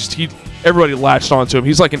while, everybody latched onto him.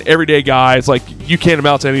 He's like an everyday guy. It's like you can't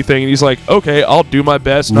amount to anything, and he's like, okay, I'll do my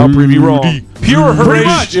best, and I'll prove you wrong. Pure Pretty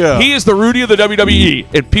much. Horatio. He is the Rudy of the WWE,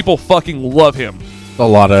 and people fucking love him. A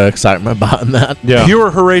lot of excitement behind that. yeah.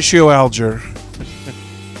 Pure Horatio Alger.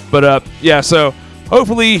 But yeah, so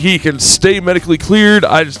hopefully he can stay medically cleared.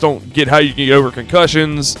 I just don't get how you can get over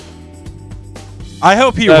concussions. I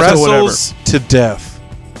hope he That's wrestles to death.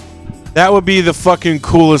 That would be the fucking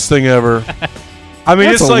coolest thing ever. I mean,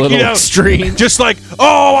 That's it's a like, little you know, extreme. just like,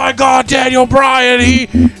 oh my God, Daniel Bryan,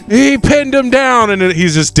 he pinned him down, and then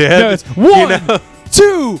he's just dead. No, it's 1,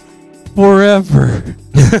 2, forever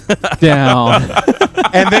down.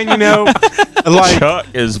 And then, you know, like Chuck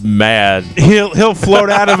is mad. he'll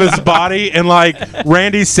float out of his body, and like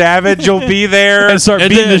Randy Savage will be there. And start And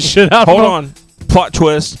beating then- the shit out Hold of him. on. Plot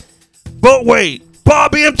twist. But wait,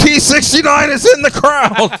 Bobby MT69 is in the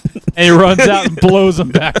crowd. And he runs out and blows him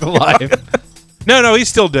back to life. No, he's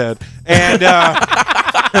still dead. And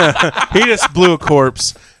he just blew a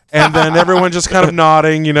corpse. And then everyone just kind of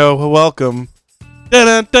nodding, you know, welcome.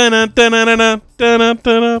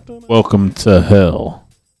 Welcome to hell.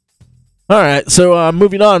 All right, so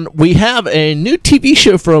moving on, we have a new TV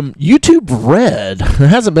show from YouTube Red. There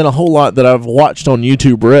hasn't been a whole lot that I've watched on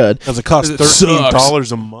YouTube Red. Does it cost It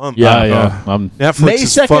 $13 a month? Yeah. Yeah. Netflix May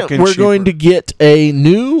is 2nd, fucking we're going to get a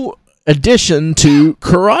new addition to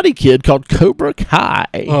Karate Kid called Cobra Kai.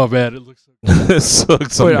 Oh man, it looks. This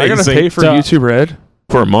looks Wait, I gotta amazing. pay for So- YouTube Red?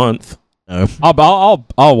 For a month. I'll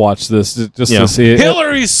watch this just Yeah. to see it.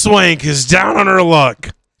 Hillary Swank is down on her luck,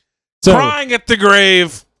 So, crying at the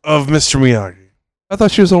grave of Mr. Miyagi. I thought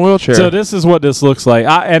she was in a wheelchair. so this is what this looks like.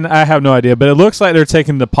 I have no idea, but it looks like they're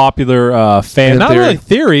taking the popular fan, not theory. really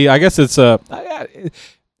theory. I guess it's a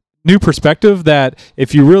new perspective that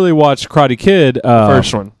if you really watch Karate Kid,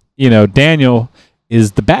 First one. you know, Daniel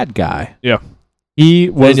is the bad guy. Yeah. He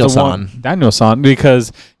was the Daniel-san. one, Daniel-san,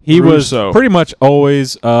 because he Russo. was pretty much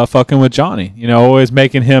always fucking with Johnny. You know, always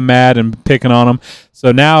making him mad and picking on him.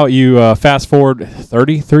 So now you fast forward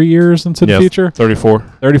 33 years into the future, 34.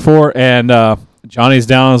 34, and Johnny's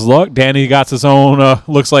down on his luck. Danny got his own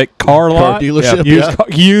looks like car lot, dealership,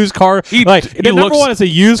 used car. He number looks- one, it's a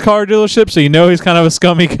used car dealership, so you know he's kind of a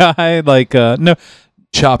scummy guy. Like no,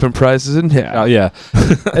 Chopping prices in half. yeah.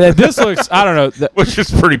 This looks, I don't know. Which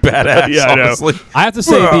is pretty badass, Yeah, I know. honestly. I have to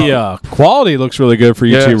say the quality looks really good for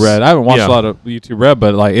YouTube Yes. Red. I haven't watched Yeah. a lot of YouTube Red,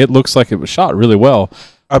 but like it looks like it was shot really well.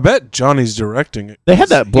 I bet Johnny's directing it. They had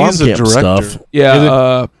that He's a Blomkamp director. stuff,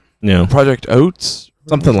 Yeah, Yeah. Project Oats.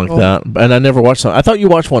 something like that. And I never watched some. I thought you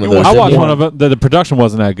watched one of You those. I didn't watched you? one of it. The production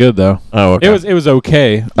wasn't that good though. Oh, okay. It was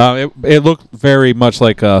okay. It looked very much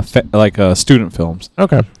like student films,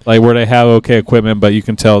 okay. like where they have okay equipment, but you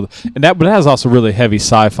can tell. But it has also really heavy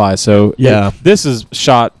sci-fi. So Yeah. this is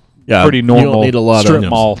shot Yeah, pretty normal. You don't need a lot strip of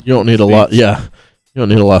mall. You don't need a lot. Yeah, you don't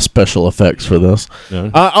need a lot of special effects for this. No.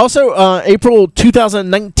 Also, April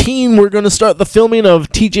 2019, we're going to start the filming of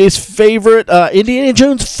TJ's favorite Indiana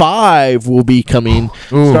Jones 5 will be coming,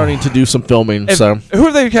 starting to do some filming. And So who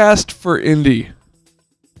are they cast for Indy?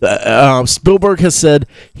 Spielberg has said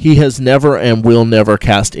he has never and will never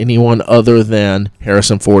cast anyone other than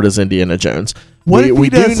Harrison Ford as Indiana Jones. What we if he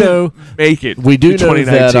do doesn't know make it? we do in know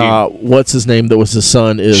that 2019? what's his name that was his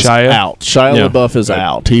son is Shia? out. Shia Yeah. LaBeouf is Right.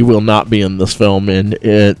 out. He will not be in this film, and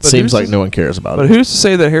it But seems who's like this- no one cares about But it. who's to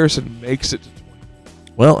say that Harrison makes it?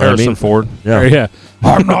 Well, I Harrison mean, Ford. yeah. Yeah.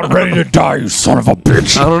 I'm not ready to die, you son of a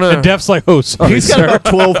bitch. I don't know. And Def's like, oh, sorry, He's got sir. about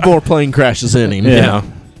 12 more plane crashes in him. Yeah.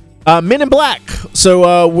 Men in Black.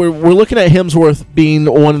 So we're looking at Hemsworth being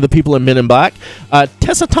one of the people in Men in Black.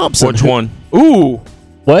 Tessa Thompson. Which one? Ooh,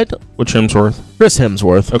 What? Which Hemsworth? Chris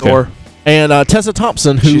Hemsworth. Okay. Thor. And Tessa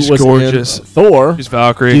Thompson, who She's was gorgeous. in Thor. She's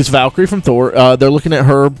Valkyrie. She's Valkyrie from Thor. They're looking at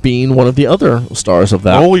her being one of the other stars of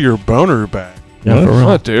that. Roll your boner back. Yeah, for real.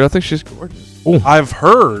 Oh, dude, I think she's gorgeous. I've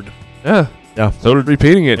heard Yeah. So did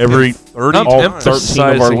Repeating it. every 30 I'm all times. 13 of our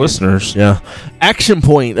emphasizing it. listeners. Yeah. Action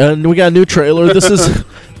Point. And we got a new trailer. This is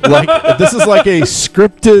like a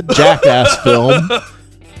scripted Jackass film.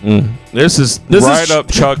 This is This right is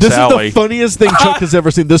up Chuck's This alley. is the funniest thing Chuck has ever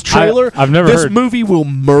seen. This trailer. I've never This heard. movie will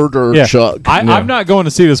murder Yeah. Chuck. I'm not going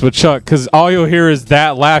to see this with Chuck because all you'll hear is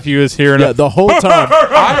that laugh you is hearing. Yeah, the whole time.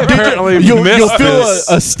 I apparently You'll missed feel this.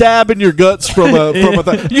 a stab in your guts from a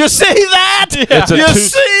thing. You see that? It's a You two-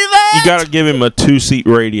 see that? You got to give him a 2-seat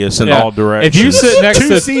radius in Yeah. all directions. If you sit next Two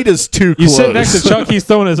to seat is too you close. sit next to Chuck, he's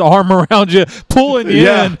throwing his arm around you, pulling you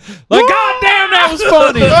Yeah. in. Like, God damn, that was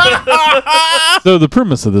funny. So the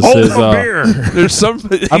premise of this is There's some.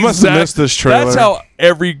 I must have missed this trailer. That's how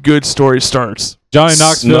every good story starts. Johnny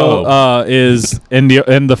Knoxville Snow. is in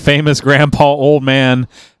the famous grandpa old man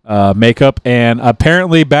makeup, and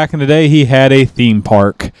apparently back in the day he had a theme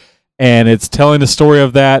park, and it's telling the story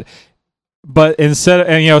of that. But instead of,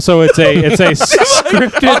 and so it's a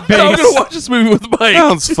scripted I'm gonna base, watch this movie with Mike.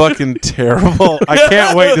 sounds fucking terrible. I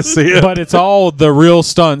can't wait to see it. but it's all the real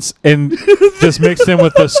stunts and just mixed in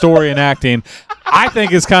with the story and acting. I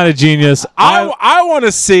think it's kind of genius. I want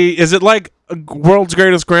to see. Is it like World's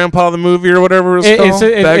Greatest Grandpa, the movie, or whatever it's called?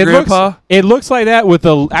 Bad Grandpa? It looks like that with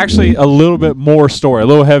actually a little bit more story, a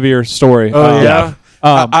little heavier story. Oh yeah.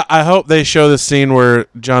 Um, I hope they show the scene where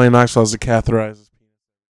Johnny Knoxville has to catheterize.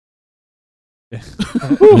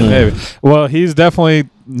 Maybe. Well, he's definitely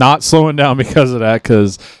not slowing down because of that.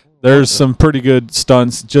 Because there's some pretty good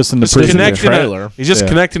stunts just in the Just connecting trailer. He's just Yeah.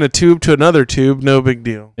 connecting a tube to another tube. No big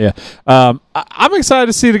deal. Yeah. I'm excited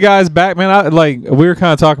to see the guys back, man. We were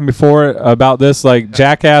kind of talking before about this. Like,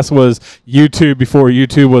 Jackass was YouTube before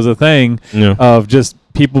YouTube was a thing Yeah. of just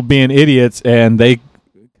people being idiots, and they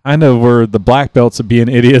kind of were the black belts of being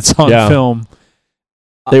idiots on Yeah. film.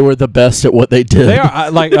 They were the best at what they did. They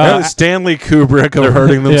are like That was Stanley Kubrick of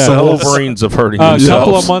hurting Yeah. themselves. Wolverines of hurting a themselves.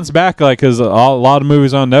 couple of months back, like, because a lot of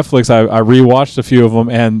movies on Netflix, I rewatched a few of them,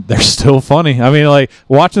 and they're still funny. I mean, like,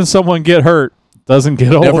 watching someone get hurt doesn't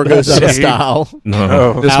get old. Never goes out of That's- style.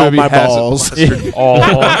 No. This Ow, movie my has balls. All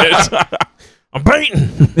on it. I'm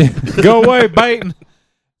baiting. Go away, baiting.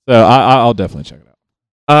 So I'll definitely check it out.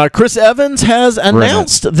 Chris Evans has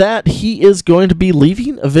announced that he is going to be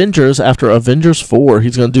leaving Avengers after Avengers 4.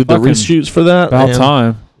 He's going to do the Fucking reshoots for that. About and-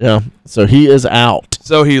 time. Yeah. So he is out.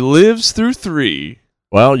 So he lives through 3.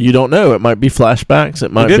 Well, you don't know. It might be flashbacks.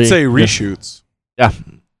 It I might be. did say reshoots. Yeah.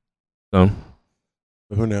 So,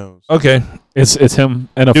 Who knows? okay. It's him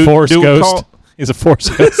and a Do- Force do we ghost. call- He's a Force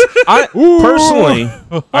ghost. I personally,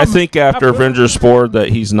 I think after Avengers 4 that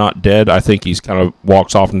he's not dead. I think he's kind of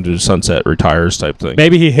walks off into the sunset, retires type thing.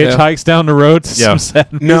 Maybe he hitchhikes down the road to Yeah. some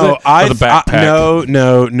sad music. No, the backpack.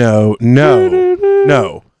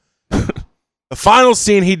 No. The final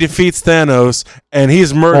scene, he defeats Thanos, and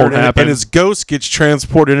he's Won't murdered, happen. and his ghost gets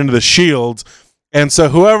transported into the shield. And so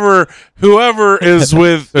whoever is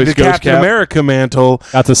with So he's the Ghost Captain Cap? America mantle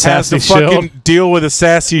That's a has sassy to fucking shield. deal with a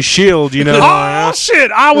sassy shield, you know? Oh,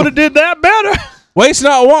 shit. I would have did that better. Waste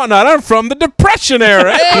not, want not. I'm from the Depression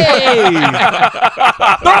era. Hey!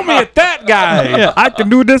 Throw me at that guy. Yeah, I can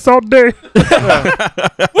do this all day.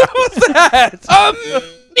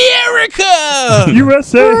 America!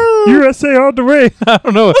 USA all the way. I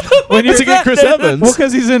don't know. When It's a good Chris Evans. Well,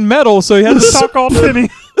 because he's in metal, so he has to talk all penny.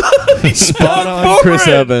 Spot on Chris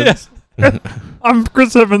Evans. I'm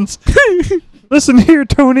Chris Evans. Listen here,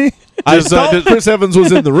 Tony. I thought Chris Evans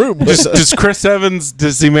was in the room. Does Chris Evans,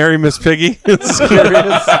 does he marry Miss Piggy? It's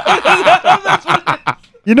curious.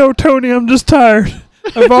 You know, Tony, I'm just tired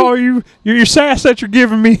of all your sass that you're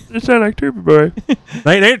giving me. You sound like Turbo Boy.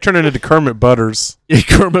 They ain't turning into Kermit Butters.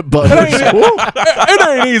 Kermit Butters. It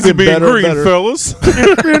ain't easy being Better, green, better. fellas.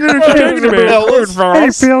 Hey,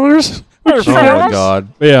 fellas. Oh my god.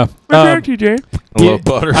 Yeah. TJ. I love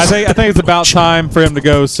Butters. I think it's about time for him to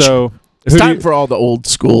go. So It's time for all the old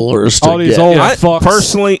schoolers to all these get. old I, fucks.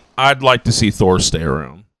 personally, I'd like to see Thor stay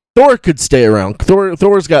around. Thor could stay around.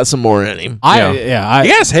 Thor's got some more in him. You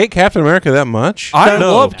guys hate Captain America that much? I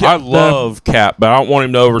love Cap, but I don't want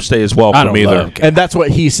him to overstay his welcome either. And that's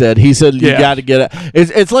what he said. He said you Yeah. got to get it.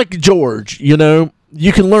 It's like George. You know,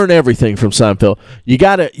 you can learn everything from Seinfeld. You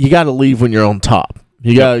gotta leave when you're on top.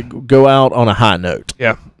 You gotta go out on a high note.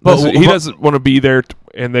 Yeah. But- He doesn't want to be there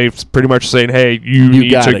and they've pretty much saying, "Hey, you need to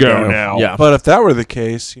gotta go now." Yeah. But if that were the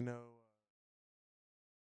case,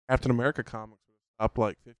 Captain America comics would up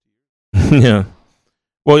like 50 years. Yeah.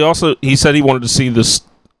 Well, he said he wanted to see this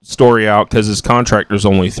story out because his contractor's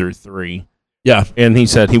only through 3. Yeah. And he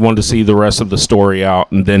said he wanted to see the rest of the story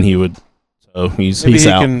out, and then he would. So he's Maybe Peace he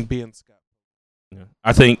out. can be in Scott.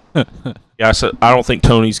 I think. Yeah, I said I don't think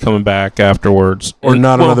Tony's coming back afterwards, Or And-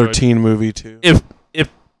 not well, another teen movie, too. If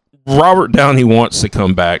Robert Downey wants to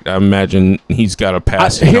come back, I imagine he's got a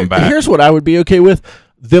pass to come back. Here's what I would be okay with: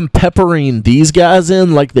 them peppering these guys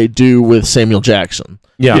in like they do with Samuel Jackson.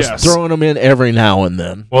 Yeah. Yes. Throwing them in every now and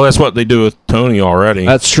then. Well, that's what they do with Tony already.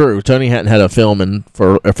 That's true. Tony hadn't had a film in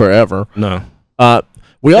forever. No.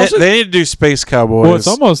 We also They need to do Space Cowboys. Well, it's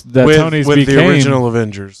almost that with, Tony's with became the original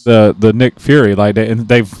Avengers. the Nick Fury. Like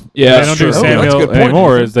they've Yeah, they don't do true. Oh, that's a Samuel good point,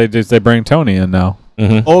 anymore. Ethan. Is they bring Tony in now.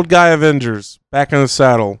 Mm-hmm. Old guy Avengers back in the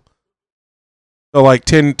saddle. So like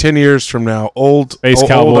 10 years from now, old Space old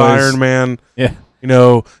Cowboys. Iron Man. Yeah.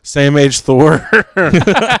 Same age Thor.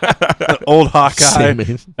 Old Hawkeye. Same.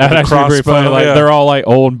 That'd actually be pretty crossbow, funny. Like yeah. they're all like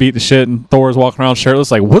old and beat the shit, and Thor's walking around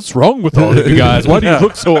shirtless. Like, what's wrong with all of you guys? Why do you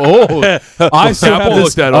look so old? I still Apple have this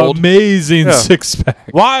looked that old. amazing Yeah. 6-pack.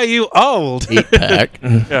 Why are you old? 8-pack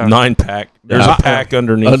Yeah. 9-pack. There's Yeah. a pack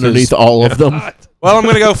underneath. underneath all of them. Well, I'm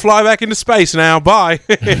going to go fly back into space now. Bye.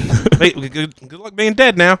 Good luck being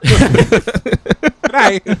dead now. Good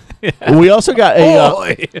night. We also got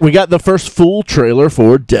we got the first full trailer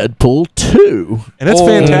for Deadpool 2. And it's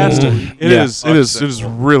fantastic. It Yeah. is. It is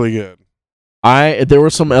really good. There were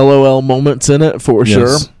some LOL moments in it for Yes.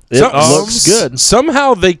 sure. It Some- looks good,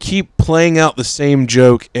 Somehow they keep playing out the same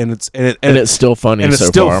joke, and it's still funny and it's so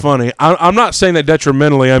still far. funny. I'm not saying that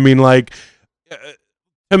detrimentally. I mean, like,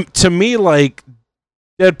 to me, like,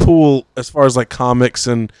 Deadpool, as far as like comics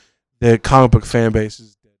and the comic book fan base,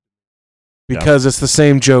 is dead because it's the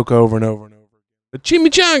same joke over and over and over. The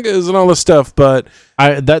chimichangas and all this stuff, but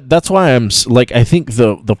That's why I'm like, I think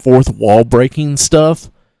the fourth wall breaking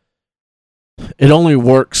stuff, it only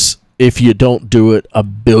works if you don't do it a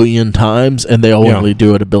billion times, and they only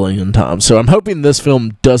do it a billion times. So I'm hoping this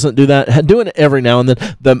film doesn't do that. Doing it every now and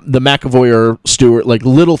then, the McAvoy or Stewart, like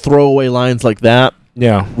little throwaway lines like that,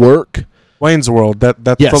 work. Wayne's World, that's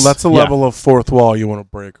Yes, the yeah. level of fourth wall you want to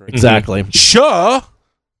break, right? Exactly. Sure.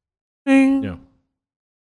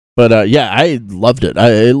 But I loved it.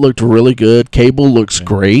 It looked really good. Cable looks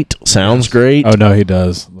great. Sounds great. Oh no, he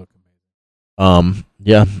does. Look.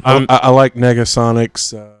 Yeah. I like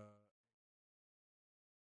Negasonics.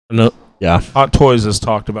 No, Yeah. Hot Toys has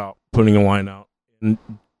talked about putting a line out. And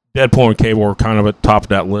Deadpool and Cable are kind of at the top of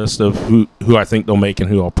that list of who I think they'll make and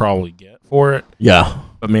who I'll probably get for it. Yeah.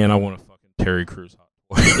 But man, I want a fucking Terry Crews Hot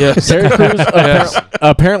Toy. Yes. Terry Crews,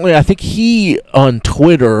 apparently, I think he on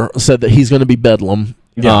Twitter said that he's going to be Bedlam.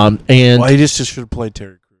 Yeah. And Well, he just should have played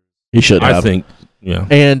Terry Crews. he should have. I think, yeah.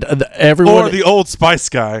 And everyone, Or the Old Spice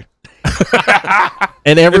guy.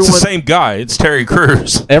 and It's everyone, the same guy. It's Terry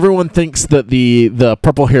Crews. everyone thinks that the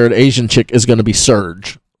purple-haired Asian chick is going to be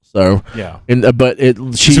Surge. So, Yeah. but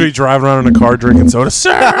She's be driving around in a car drinking soda.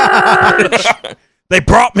 Surge! They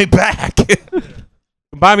brought me back.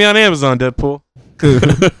 Buy me on Amazon, Deadpool.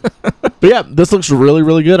 But yeah, this looks really,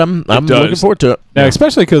 really good. I'm looking forward to it. Now,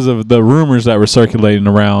 especially because of the rumors that were circulating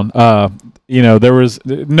around. There was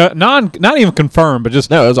not even confirmed, but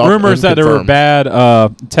just No, it was all rumors that there were unconfirmed.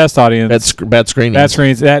 bad test audience, Bad screenings. bad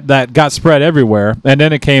screens that got spread everywhere, and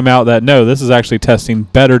then it came out that no, this is actually testing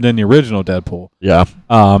better than the original Deadpool. Yeah.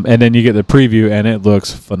 And then you get the preview, and it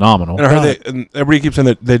looks phenomenal. And I heard and everybody keeps saying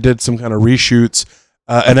that they did some kind of reshoots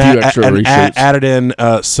and few extra reshoots. added in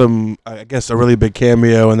some, I guess, a really big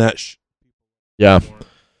cameo and that. Yeah.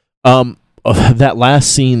 That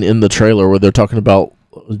last scene in the trailer where they're talking about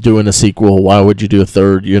doing a sequel, why would you do a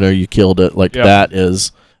third? You killed it. Like that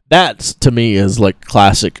to me is like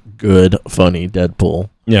classic good funny Deadpool.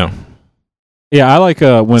 Yeah. Yeah, I like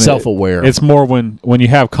when Self-aware. it's more when you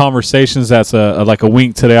have conversations that's like a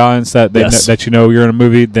wink to the audience that Yes. that you're in a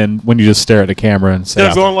movie than when you just stare at the camera and say,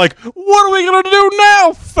 They're going like, "What are we gonna do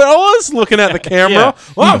now, fellas?" Looking at the camera.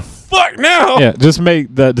 Oh fuck now! yeah, just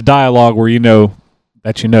make the dialogue where you know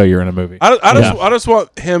you're in a movie. I just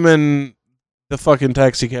want him and the fucking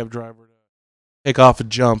taxi cab driver to take off a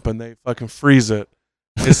jump and they fucking freeze it.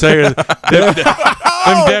 They say them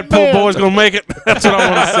Deadpool boys gonna make it. That's what I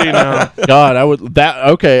want to see now. God,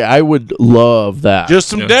 I would love that. Just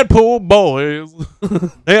some Deadpool boys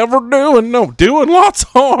never doing lots of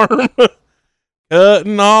harm,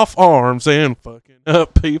 cutting off arms and fucking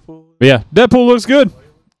up people. But yeah, Deadpool looks good.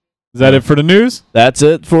 Is that it for the news? That's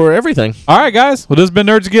it for everything. All right, guys. Well, this has been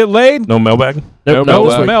Nerds Get Laid. No mailbag? Nope, No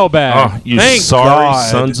this week. mailbag. Oh, you Thank sorry God.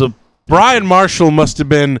 sons of... Brian Marshall must have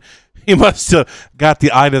got the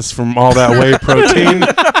itis from all that whey protein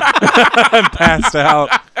and passed out.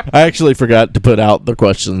 I actually forgot to put out the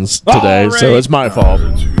questions today, so Alright. it's my fault.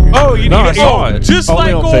 Oh, you No, need I to saw it. Just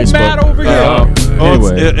Only like on old Facebook. Matt over here.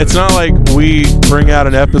 Anyway. Anyway. It's not like we bring out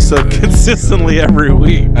an episode consistently every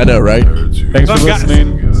week. I know, right? Thanks for Some guy-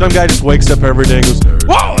 listening. Some guy just wakes up every day and goes,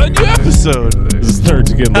 "Whoa, a new episode!" This is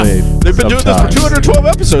Nerds Get Laid. They've been doing this for Sometimes. 212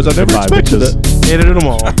 episodes. I never Goodbye, expected bitches. it. Hated them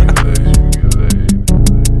all.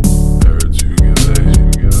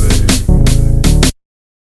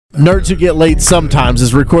 Nerds Who Get Laid Sometimes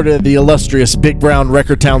is recorded at the illustrious Big Brown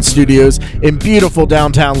Recordtown Studios in beautiful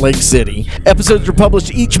downtown Lake City. Episodes are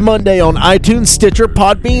published each Monday on iTunes, Stitcher,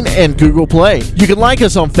 Podbean, and Google Play. You can like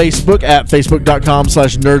us on Facebook at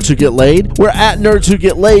facebook.com/Nerds Who Get Laid. We're at Nerds Who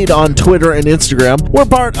Get Laid on Twitter and Instagram. We're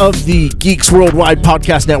part of the Geeks Worldwide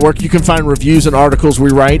Podcast Network. You can find reviews and articles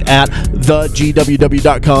we write at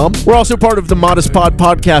thegww.com. We're also part of the Modest Pod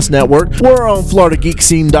Podcast Network. We're on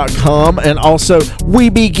FloridaGeekScene.com and also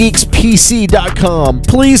WeBeGeeksPC.com.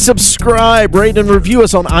 Please subscribe, rate, and review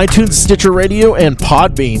us on iTunes, Stitcher Radio, and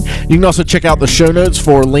Podbean. You can also check out the show notes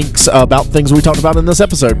for links about things we talked about in this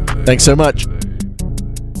episode. Thanks so much.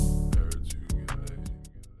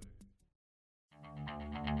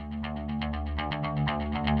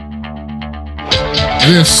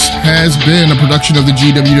 This has been a production of the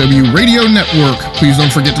GWW Radio Network. Please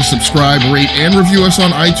don't forget to subscribe, rate, and review us on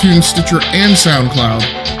iTunes, Stitcher, and SoundCloud.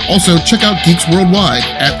 Also, check out Geeks Worldwide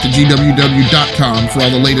at thegww.com for all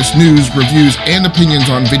the latest news, reviews, and opinions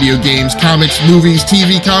on video games, comics, movies,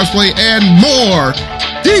 TV, cosplay, and more.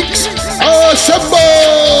 Geeks Assemble!